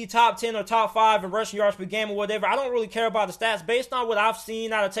not be top 10 or top 5 in rushing yards per game or whatever. I don't really care about the stats. Based on what I've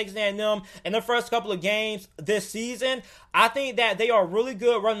seen out of Texas A&M in the first couple of games this season, I think that they are really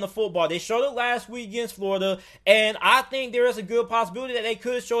good running the football. They showed it last week against Florida, and I think there is a good possibility that they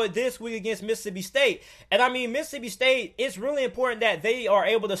could show it this week against Mississippi State. And I mean, Mississippi State, it's really important that they are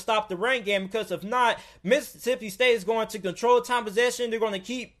able to stop the run game, because if not, Mississippi State is going to control time possession. They're going to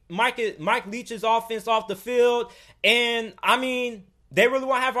keep Mike Leach's offense off the field, and I mean, they really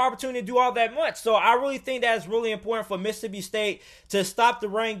won't have an opportunity to do all that much. So I really think that it's really important for Mississippi State to stop the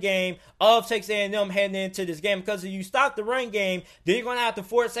run game of Texas A&M heading into this game. Because if you stop the run game, then you're going to have to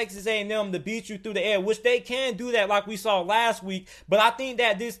force Texas A&M to beat you through the air, which they can do that like we saw last week. But I think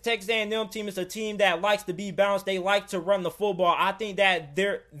that this Texas A&M team is a team that likes to be balanced. They like to run the football. I think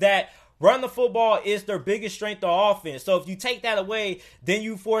that run the football is their biggest strength of offense. So if you take that away, then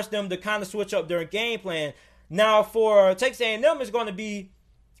you force them to kind of switch up their game plan. Now, for Texas A&M, it's going to be,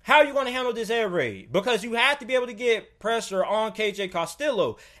 how are you going to handle this air raid? Because you have to be able to get pressure on KJ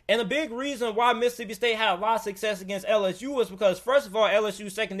Costello. And a big reason why Mississippi State had a lot of success against LSU was because, first of all,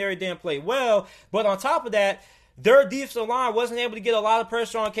 LSU's secondary didn't play well. But on top of that, their defensive line wasn't able to get a lot of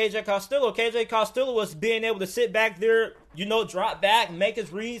pressure on KJ Costello. KJ Costello was being able to sit back there, drop back, make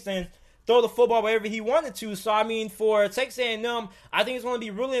his reads, and throw the football wherever he wanted to. So, I mean, for Texas A&M, I think it's going to be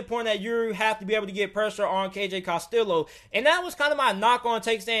really important that you have to be able to get pressure on KJ Costello. And that was kind of my knock on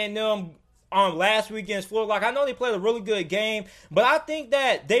Texas A&M last week against Florida. Like, I know they played a really good game, but I think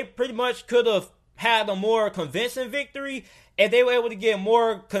that they pretty much could have had a more convincing victory if they were able to get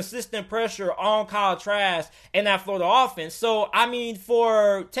more consistent pressure on Kyle Trask and that Florida offense. So, I mean,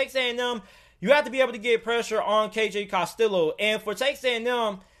 for Texas A&M, you have to be able to get pressure on KJ Costello. And for Texas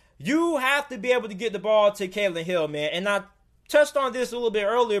A&M, you have to be able to get the ball to Kalen Hill, man. And I touched on this a little bit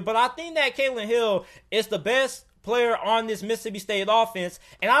earlier, but I think that Kalen Hill is the best player on this Mississippi State offense,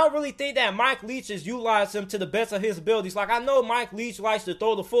 and I don't really think that Mike Leach has utilized him to the best of his abilities. Like, I know Mike Leach likes to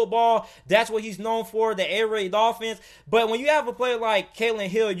throw the football. That's what he's known for, the air raid offense. But when you have a player like Kalen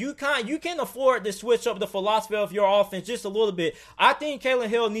Hill, you can afford to switch up the philosophy of your offense just a little bit. I think Kalen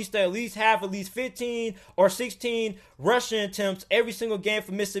Hill needs to at least have at least 15 or 16 rushing attempts every single game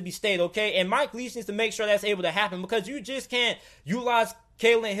for Mississippi State, okay? And Mike Leach needs to make sure that's able to happen, because you just can't utilize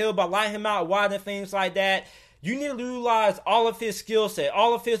Kalen Hill by lining him out wide and things like that. You need to utilize all of his skill set,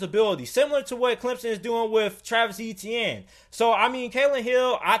 all of his ability, similar to what Clemson is doing with Travis Etienne. So, I mean, Kalen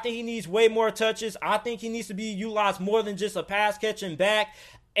Hill, I think he needs way more touches. I think he needs to be utilized more than just a pass-catching back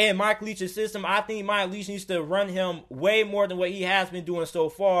in Mike Leach's system. I think Mike Leach needs to run him way more than what he has been doing so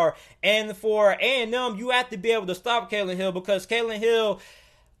far. And for A&M, you have to be able to stop Kalen Hill, because Kalen Hill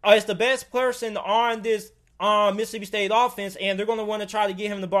is the best person on this Mississippi State offense, and they're going to want to try to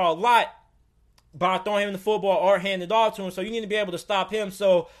get him the ball a lot by throwing him the football or handing it off to him. So you need to be able to stop him.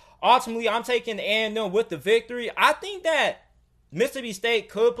 So ultimately, I'm taking A&M with the victory. I think that Mississippi State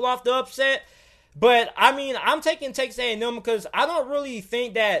could pull off the upset, but I mean, I'm taking Texas A&M because I don't really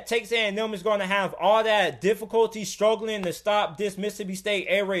think that Texas A&M is going to have all that difficulty struggling to stop this Mississippi State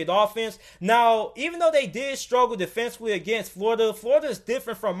air raid offense. Now, even though they did struggle defensively against Florida, Florida is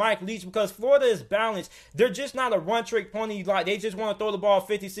different from Mike Leach because Florida is balanced. They're just not a one-trick pony. Like, they just want to throw the ball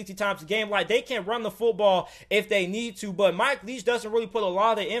 50, 60 times a game. Like, they can run the football if they need to, but Mike Leach doesn't really put a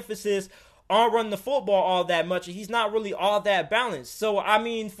lot of emphasis aren't running the football all that much, and he's not really all that balanced. So, I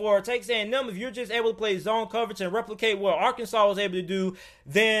mean, for Texas A&M, if you're just able to play zone coverage and replicate what Arkansas was able to do,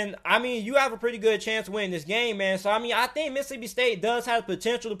 then, I mean, you have a pretty good chance of winning this game, man. So, I mean, I think Mississippi State does have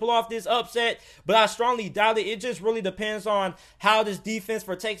potential to pull off this upset, but I strongly doubt it. It just really depends on how this defense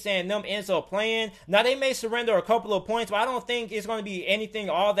for Texas A&M ends up playing. Now, they may surrender a couple of points, but I don't think it's going to be anything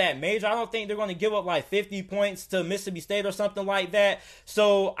all that major. I don't think they're going to give up like 50 points to Mississippi State or something like that.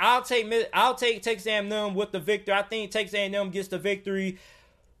 So, I'll take Texas A&M with the victory. I think Texas A&M gets the victory.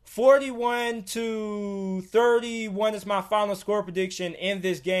 41-31 is my final score prediction in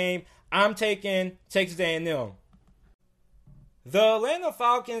this game. I'm taking Texas A&M. The Atlanta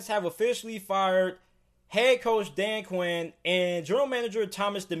Falcons have officially fired head coach Dan Quinn and general manager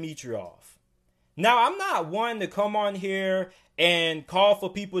Thomas Dimitroff. Now, I'm not one to come on here and call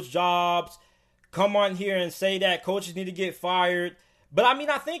for people's jobs, come on here and say that coaches need to get fired. But, I mean,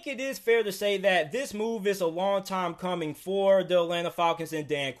 I think it is fair to say that this move is a long time coming for the Atlanta Falcons and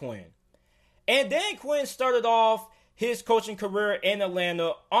Dan Quinn. And Dan Quinn started off his coaching career in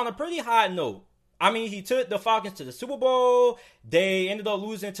Atlanta on a pretty high note. I mean, he took the Falcons to the Super Bowl. They ended up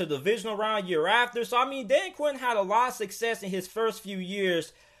losing to the divisional round year after. So, I mean, Dan Quinn had a lot of success in his first few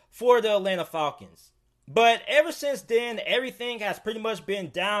years for the Atlanta Falcons. But ever since then, everything has pretty much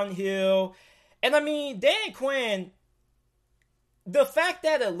been downhill. And, I mean, Dan Quinn, the fact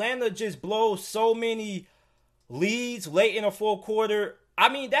that Atlanta just blows so many leads late in the fourth quarter, I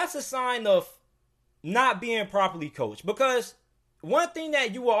mean, that's a sign of not being properly coached. Because one thing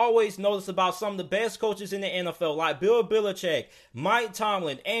that you will always notice about some of the best coaches in the NFL, like Bill Belichick, Mike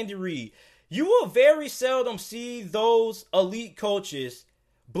Tomlin, Andy Reid, you will very seldom see those elite coaches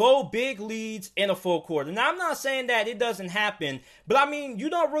blow big leads in a fourth quarter. Now, I'm not saying that it doesn't happen, but I mean, you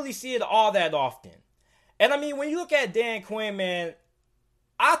don't really see it all that often. And I mean, when you look at Dan Quinn, man,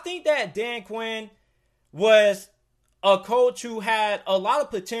 I think that Dan Quinn was a coach who had a lot of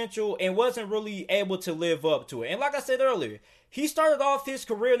potential and wasn't really able to live up to it. And like I said earlier, he started off his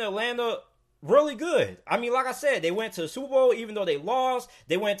career in Atlanta really good. I mean, like I said, they went to the Super Bowl even though they lost.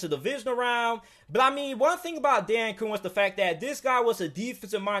 They went to the divisional round. But I mean, one thing about Dan Quinn was the fact that this guy was a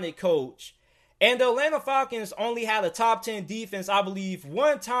defensive-minded coach. And the Atlanta Falcons only had a top 10 defense, I believe,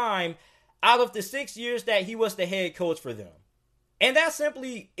 one time out of the 6 years that he was the head coach for them. And that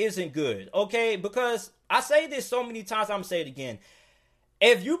simply isn't good, okay? Because I say this so many times, I'm going to say it again.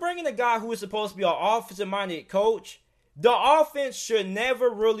 If you bring in a guy who is supposed to be an offensive-minded coach, the offense should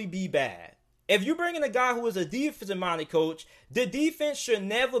never really be bad. If you bring in a guy who is a defensive-minded coach, the defense should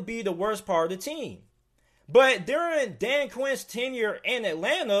never be the worst part of the team. But during Dan Quinn's tenure in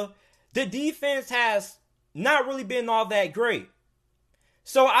Atlanta, the defense has not really been all that great.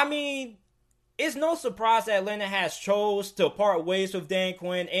 So, I mean, it's no surprise that Atlanta has chose to part ways with Dan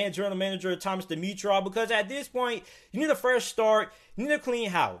Quinn and general manager Thomas Dimitroff, because at this point, you need a fresh start, you need a clean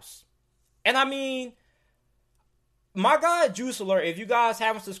house. And I mean, my guy Juice Alert, if you guys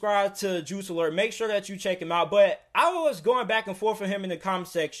haven't subscribed to Juice Alert, make sure that you check him out. But I was going back and forth with him in the comment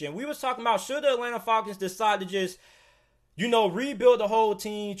section. We was talking about, should the Atlanta Falcons decide to just, rebuild the whole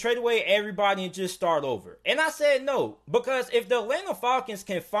team, trade away everybody, and just start over? And I said no, because if the Atlanta Falcons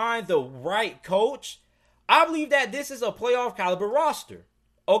can find the right coach, I believe that this is a playoff caliber roster.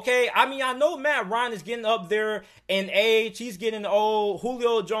 Okay, I mean, I know Matt Ryan is getting up there in age. He's getting old.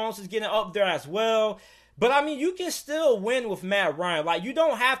 Julio Jones is getting up there as well. But, I mean, you can still win with Matt Ryan. Like, you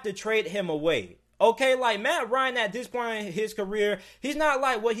don't have to trade him away. Okay, like Matt Ryan at this point in his career, he's not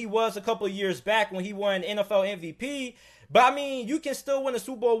like what he was a couple of years back when he won NFL MVP. But, I mean, you can still win a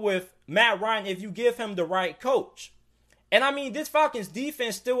Super Bowl with Matt Ryan if you give him the right coach. And, I mean, this Falcons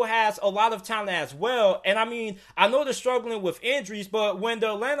defense still has a lot of talent as well. And, I mean, I know they're struggling with injuries, but when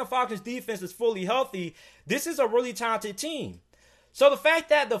the Atlanta Falcons defense is fully healthy, this is a really talented team. So the fact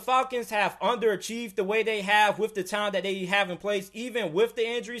that the Falcons have underachieved the way they have with the talent that they have in place, even with the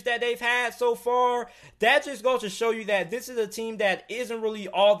injuries that they've had so far, that just goes to show you that this is a team that isn't really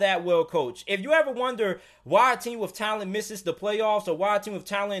all that well coached. If you ever wonder why a team with talent misses the playoffs or why a team with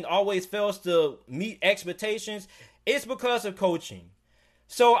talent always fails to meet expectations, it's because of coaching.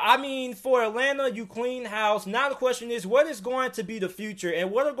 So, I mean, for Atlanta, you clean house. Now the question is, what is going to be the future? And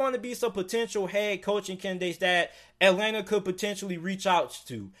what are going to be some potential head coaching candidates that Atlanta could potentially reach out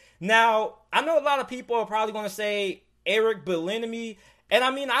to? Now, I know a lot of people are probably going to say Eric Bieniemy. And,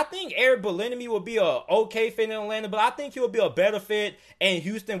 I mean, I think Eric Bieniemy will be a okay fit in Atlanta, but I think he'll be a better fit in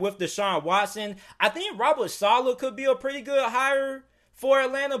Houston with Deshaun Watson. I think Robert Saleh could be a pretty good hire for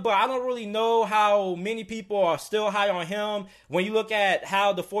Atlanta, but I don't really know how many people are still high on him when you look at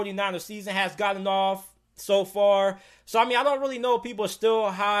how the 49ers season has gotten off so far. So, I mean, I don't really know if people are still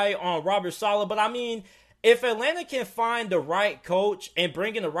high on Robert Saleh, but I mean, if Atlanta can find the right coach and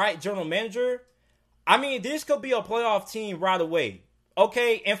bring in the right general manager, I mean, this could be a playoff team right away.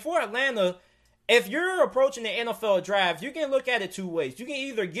 Okay, and for Atlanta, if you're approaching the NFL draft, you can look at it two ways. You can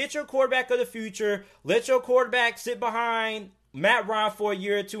either get your quarterback of the future, let your quarterback sit behind Matt Ryan for a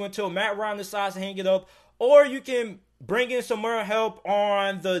year or two until Matt Ryan decides to hang it up, or you can bring in some more help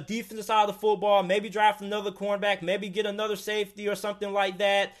on the defensive side of the football, maybe draft another cornerback, maybe get another safety or something like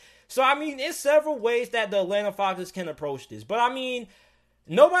that. So, I mean, it's several ways that the Atlanta Falcons can approach this. But, I mean,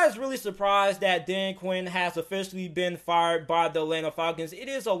 nobody's really surprised that Dan Quinn has officially been fired by the Atlanta Falcons. It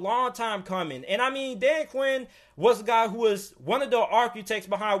is a long time coming. And, I mean, Dan Quinn was a guy who was one of the architects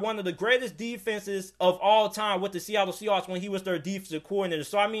behind one of the greatest defenses of all time with the Seattle Seahawks when he was their defensive coordinator.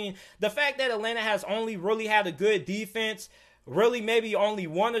 So, I mean, the fact that Atlanta has only really had a good defense, really maybe only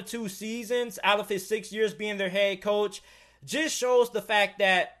 1 or 2 seasons out of his 6 years being their head coach, just shows the fact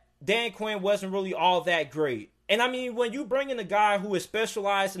that Dan Quinn wasn't really all that great. And I mean, when you bring in a guy who is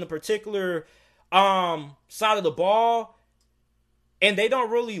specialized in a particular side of the ball, and they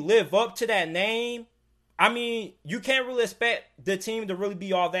don't really live up to that name, I mean, you can't really expect the team to really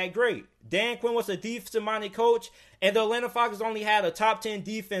be all that great. Dan Quinn was a defensive-minded coach, and the Atlanta Falcons only had a top 10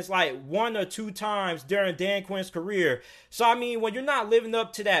 defense like 1 or 2 times during Dan Quinn's career. So, I mean, when you're not living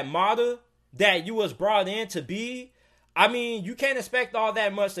up to that model that you was brought in to be, I mean, you can't expect all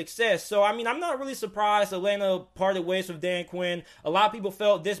that much success. So, I mean, I'm not really surprised Atlanta parted ways with Dan Quinn. A lot of people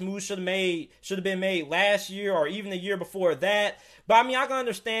felt this move should have been made last year or even the year before that. But, I mean, I can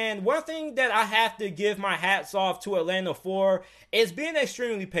understand. One thing that I have to give my hats off to Atlanta for is being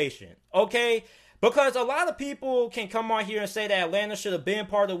extremely patient, okay? Because a lot of people can come on here and say that Atlanta should have been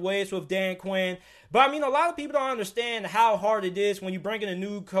parted ways with Dan Quinn. But, I mean, a lot of people don't understand how hard it is when you bring in a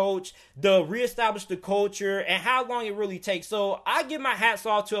new coach to reestablish the culture and how long it really takes. So, I give my hats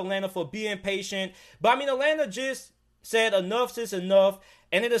off to Atlanta for being patient. But, I mean, Atlanta just said enough is enough,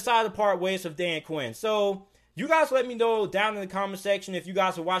 and they decided to part ways with Dan Quinn. So, you guys let me know down in the comment section if you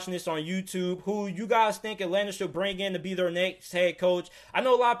guys are watching this on YouTube who you guys think Atlanta should bring in to be their next head coach. I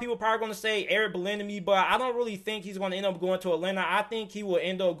know a lot of people are probably going to say Eric Bieniemy, but I don't really think he's going to end up going to Atlanta. I think he will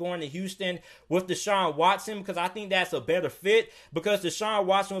end up going to Houston with Deshaun Watson because I think that's a better fit because Deshaun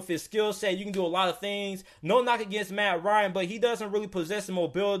Watson with his skill set, you can do a lot of things. No knock against Matt Ryan, but he doesn't really possess the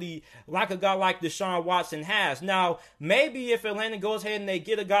mobility like a guy like Deshaun Watson has. Now, maybe if Atlanta goes ahead and they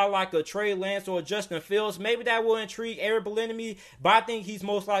get a guy like a Trey Lance or a Justin Fields, maybe that will intrigue Eric Bieniemy, but I think he's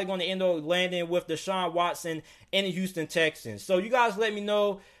most likely going to end up landing with Deshaun Watson and the Houston Texans. So you guys let me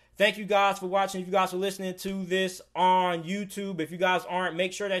know. Thank you guys for watching. If you guys are listening to this on YouTube, if you guys aren't,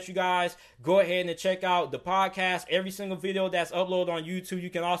 make sure that you guys go ahead and check out the podcast. Every single video that's uploaded on YouTube,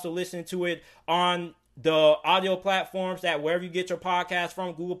 you can also listen to it on the audio platforms that wherever you get your podcast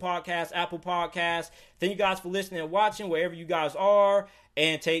from, Google Podcasts, Apple Podcasts. Thank you guys for listening and watching wherever you guys are,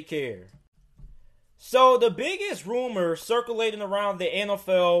 and take care. So the biggest rumor circulating around the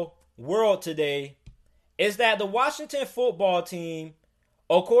NFL world today is that the Washington football team,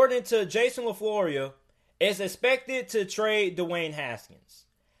 according to Jason LaFleur, is expected to trade Dwayne Haskins.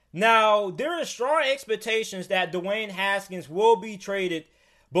 Now, there are strong expectations that Dwayne Haskins will be traded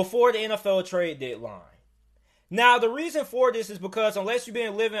before the NFL trade deadline. Now, the reason for this is because unless you've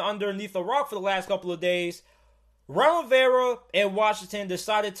been living underneath a rock for the last couple of days, Ron Rivera and Washington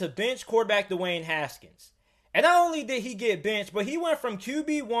decided to bench quarterback Dwayne Haskins. And not only did he get benched, but he went from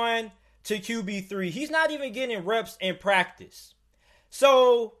QB1 to QB3. He's not even getting reps in practice.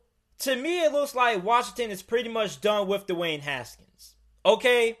 So, to me, it looks like Washington is pretty much done with Dwayne Haskins.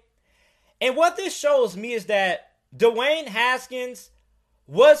 Okay? And what this shows me is that Dwayne Haskins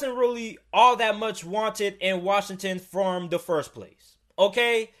wasn't really all that much wanted in Washington from the first place.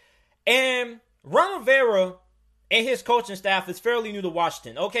 Okay? And Ron Rivera and his coaching staff is fairly new to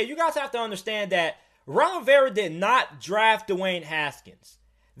Washington. Okay, you guys have to understand that Ron Rivera did not draft Dwayne Haskins.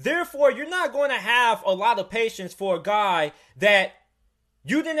 Therefore, you're not going to have a lot of patience for a guy that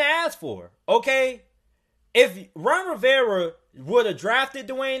you didn't ask for, okay? If Ron Rivera would have drafted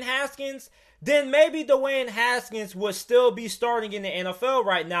Dwayne Haskins, then maybe Dwayne Haskins would still be starting in the NFL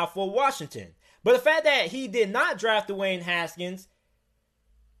right now for Washington. But the fact that he did not draft Dwayne Haskins,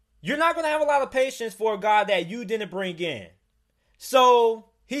 you're not going to have a lot of patience for a guy that you didn't bring in. So,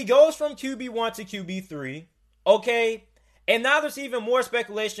 he goes from QB1 to QB3, okay? And now there's even more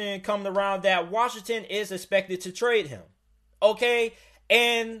speculation coming around that Washington is expected to trade him, okay?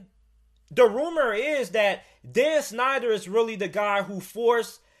 And the rumor is that Dan Snyder is really the guy who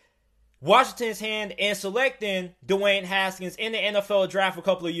forced Washington's hand in selecting Dwayne Haskins in the NFL draft a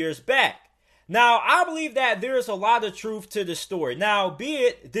couple of years back. Now, I believe that there is a lot of truth to the story. Now, be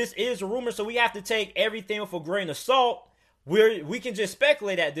it, this is a rumor, so we have to take everything with a grain of salt. We can just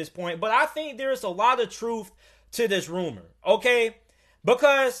speculate at this point, but I think there is a lot of truth to this rumor, okay?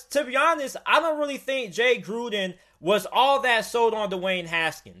 Because, to be honest, I don't really think Jay Gruden was all that sold on Dwayne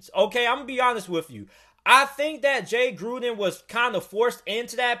Haskins, okay? I'm going to be honest with you. I think that Jay Gruden was kind of forced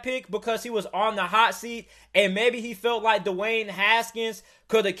into that pick because he was on the hot seat, and maybe he felt like Dwayne Haskins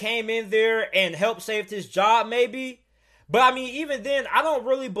could have came in there and helped save his job, maybe. But I mean, even then, I don't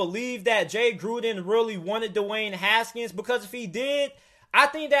really believe that Jay Gruden really wanted Dwayne Haskins, because if he did, I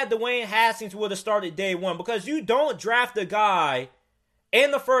think that Dwayne Haskins would have started day one, because you don't draft a guy in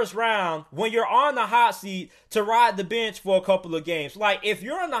the first round when you're on the hot seat to ride the bench for a couple of games. Like, if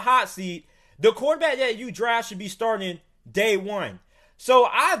you're on the hot seat, the quarterback that you draft should be starting day one. So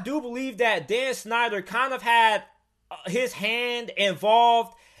I do believe that Dan Snyder kind of had his hand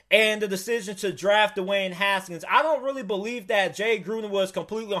involved in the decision to draft Dwayne Haskins. I don't really believe that Jay Gruden was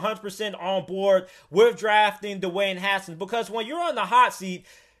completely 100% on board with drafting Dwayne Haskins, because when you're on the hot seat,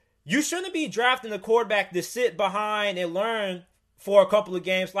 you shouldn't be drafting a quarterback to sit behind and learn for a couple of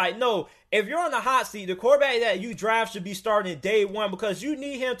games. Like, no, if you're on the hot seat, the quarterback that you draft should be starting day one, because you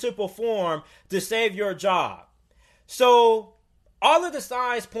need him to perform to save your job. So all of the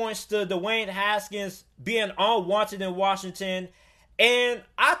signs points to Dwayne Haskins being unwanted in Washington. And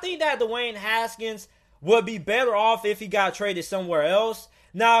I think that Dwayne Haskins would be better off if he got traded somewhere else.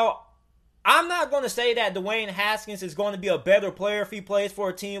 Now, I'm not going to say that Dwayne Haskins is going to be a better player if he plays for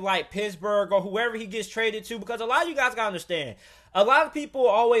a team like Pittsburgh or whoever he gets traded to, because a lot of you guys got to understand, a lot of people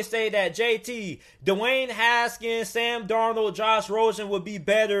always say that JT, Dwayne Haskins, Sam Darnold, Josh Rosen would be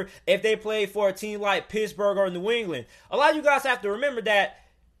better if they played for a team like Pittsburgh or New England. A lot of you guys have to remember that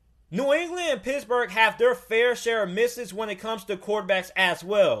New England and Pittsburgh have their fair share of misses when it comes to quarterbacks as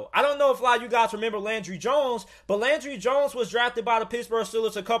well. I don't know if a lot of you guys remember Landry Jones, but Landry Jones was drafted by the Pittsburgh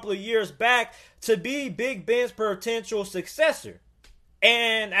Steelers a couple of years back to be Big Ben's potential successor.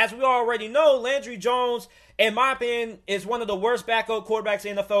 And as we already know, Landry Jones, in my opinion, is one of the worst backup quarterbacks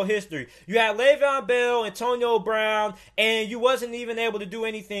in NFL history. You had Le'Veon Bell, Antonio Brown, and you wasn't even able to do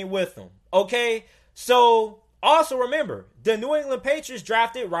anything with them. Okay? So, also remember, the New England Patriots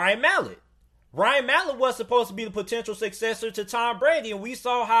drafted Ryan Mallett. Ryan Mallett was supposed to be the potential successor to Tom Brady, and we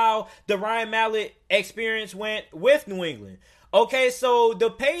saw how the Ryan Mallett experience went with New England. Okay, so the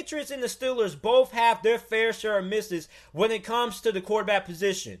Patriots and the Steelers both have their fair share of misses when it comes to the quarterback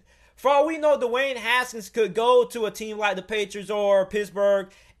position. For all we know, Dwayne Haskins could go to a team like the Patriots or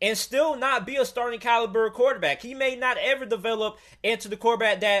Pittsburgh and still not be a starting caliber quarterback. He may not ever develop into the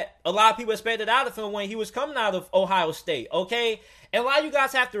quarterback that a lot of people expected out of him when he was coming out of Ohio State, okay? And a lot of you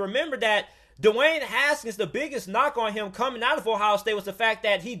guys have to remember that Dwayne Haskins, the biggest knock on him coming out of Ohio State was the fact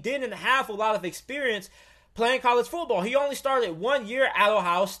that he didn't have a lot of experience playing college football. He only started 1 year at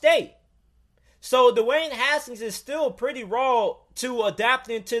Ohio State. So Dwayne Haskins is still pretty raw to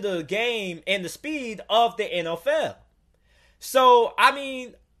adapting to the game and the speed of the NFL. So, I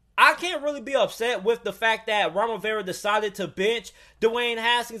mean, I can't really be upset with the fact that Ron Rivera decided to bench Dwayne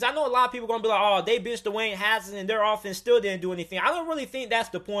Haskins. I know a lot of people are going to be like, oh, they benched Dwayne Haskins and their offense still didn't do anything. I don't really think that's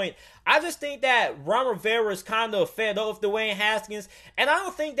the point. I just think that Ron Rivera is kind of fed up with Dwayne Haskins. And I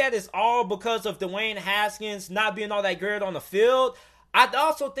don't think that is all because of Dwayne Haskins not being all that good on the field. I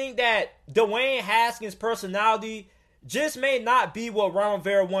also think that Dwayne Haskins' personality just may not be what Ron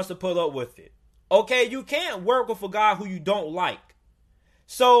Rivera wants to put up with it. Okay, you can't work with a guy who you don't like.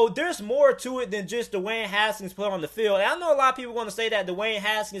 So there's more to it than just Dwayne Haskins play on the field. And I know a lot of people are going to say that Dwayne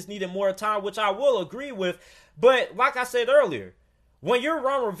Haskins needed more time, which I will agree with. But like I said earlier, when you're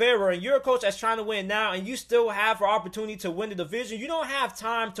Ron Rivera and you're a coach that's trying to win now and you still have an opportunity to win the division, you don't have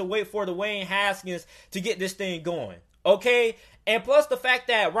time to wait for Dwayne Haskins to get this thing going. Okay? And plus the fact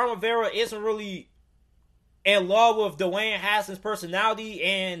that Ron Rivera isn't really in love with Dwayne Haskins' personality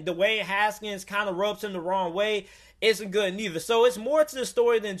and Dwayne Haskins kind of rubs him the wrong way isn't good neither. So it's more to the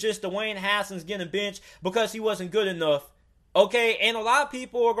story than just Dwayne Haskins getting benched because he wasn't good enough. Okay, and a lot of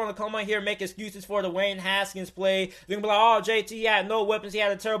people are going to come on here and make excuses for Dwayne Haskins' play. They're going to be like, oh, JT, he had no weapons, he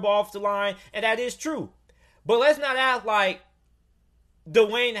had a terrible offensive line, and that is true. But let's not act like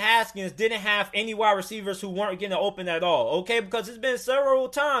Dwayne Haskins didn't have any wide receivers who weren't getting open at all, okay? Because it's been several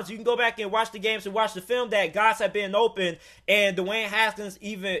times you can go back and watch the games and watch the film that guys have been open and Dwayne Haskins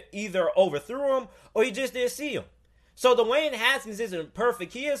either overthrew him or he just didn't see him. So Dwayne Haskins isn't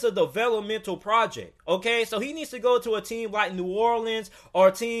perfect. He is a developmental project, okay? So he needs to go to a team like New Orleans or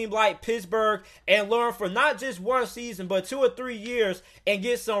a team like Pittsburgh and learn for not just one season, but 2 or 3 years and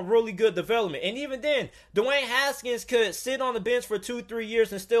get some really good development. And even then, Dwayne Haskins could sit on the bench for 2-3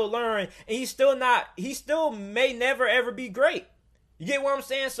 years and still learn, and he still may never ever be great. You get what I'm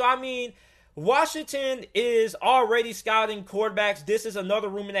saying? So, I mean, Washington is already scouting quarterbacks. This is another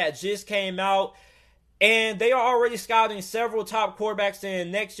rumor that just came out. And they are already scouting several top quarterbacks in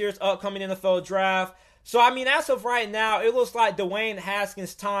next year's upcoming NFL draft. So, I mean, as of right now, it looks like Dwayne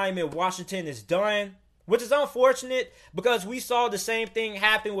Haskins' time in Washington is done, which is unfortunate because we saw the same thing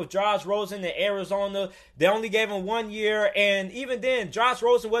happen with Josh Rosen in Arizona. They only gave him 1 year, and even then, Josh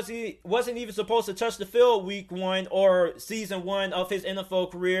Rosen wasn't even supposed to touch the field week 1 or season 1 of his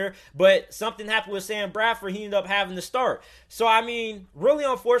NFL career, but something happened with Sam Bradford. He ended up having to start. So, I mean, really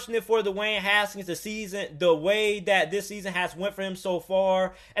unfortunate for Dwayne Haskins the way that this season has went for him so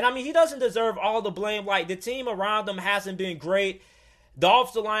far. And, I mean, he doesn't deserve all the blame. Like, the team around him hasn't been great. The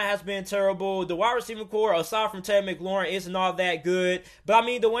offensive line has been terrible. The wide receiver core, aside from Terry McLaurin, isn't all that good. But, I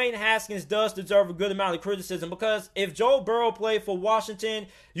mean, Dwayne Haskins does deserve a good amount of criticism because if Joe Burrow played for Washington,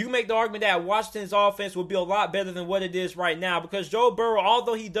 you can make the argument that Washington's offense would be a lot better than what it is right now because Joe Burrow,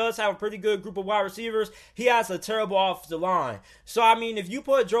 although he does have a pretty good group of wide receivers, he has a terrible offensive line. So, I mean, if you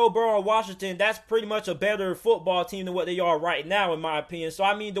put Joe Burrow in Washington, that's pretty much a better football team than what they are right now, in my opinion. So,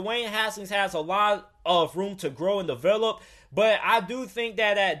 I mean, Dwayne Haskins has a lot of room to grow and develop. But I do think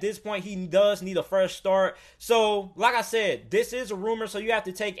that at this point, he does need a fresh start. So, like I said, this is a rumor, so you have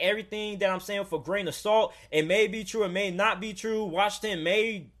to take everything that I'm saying for a grain of salt. It may be true, it may not be true. Washington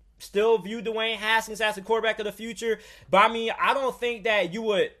may still view Dwayne Haskins as the quarterback of the future. But, I mean, I don't think that you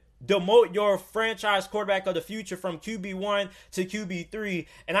would demote your franchise quarterback of the future from QB1 to QB3.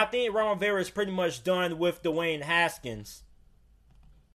 And I think Ron Rivera is pretty much done with Dwayne Haskins.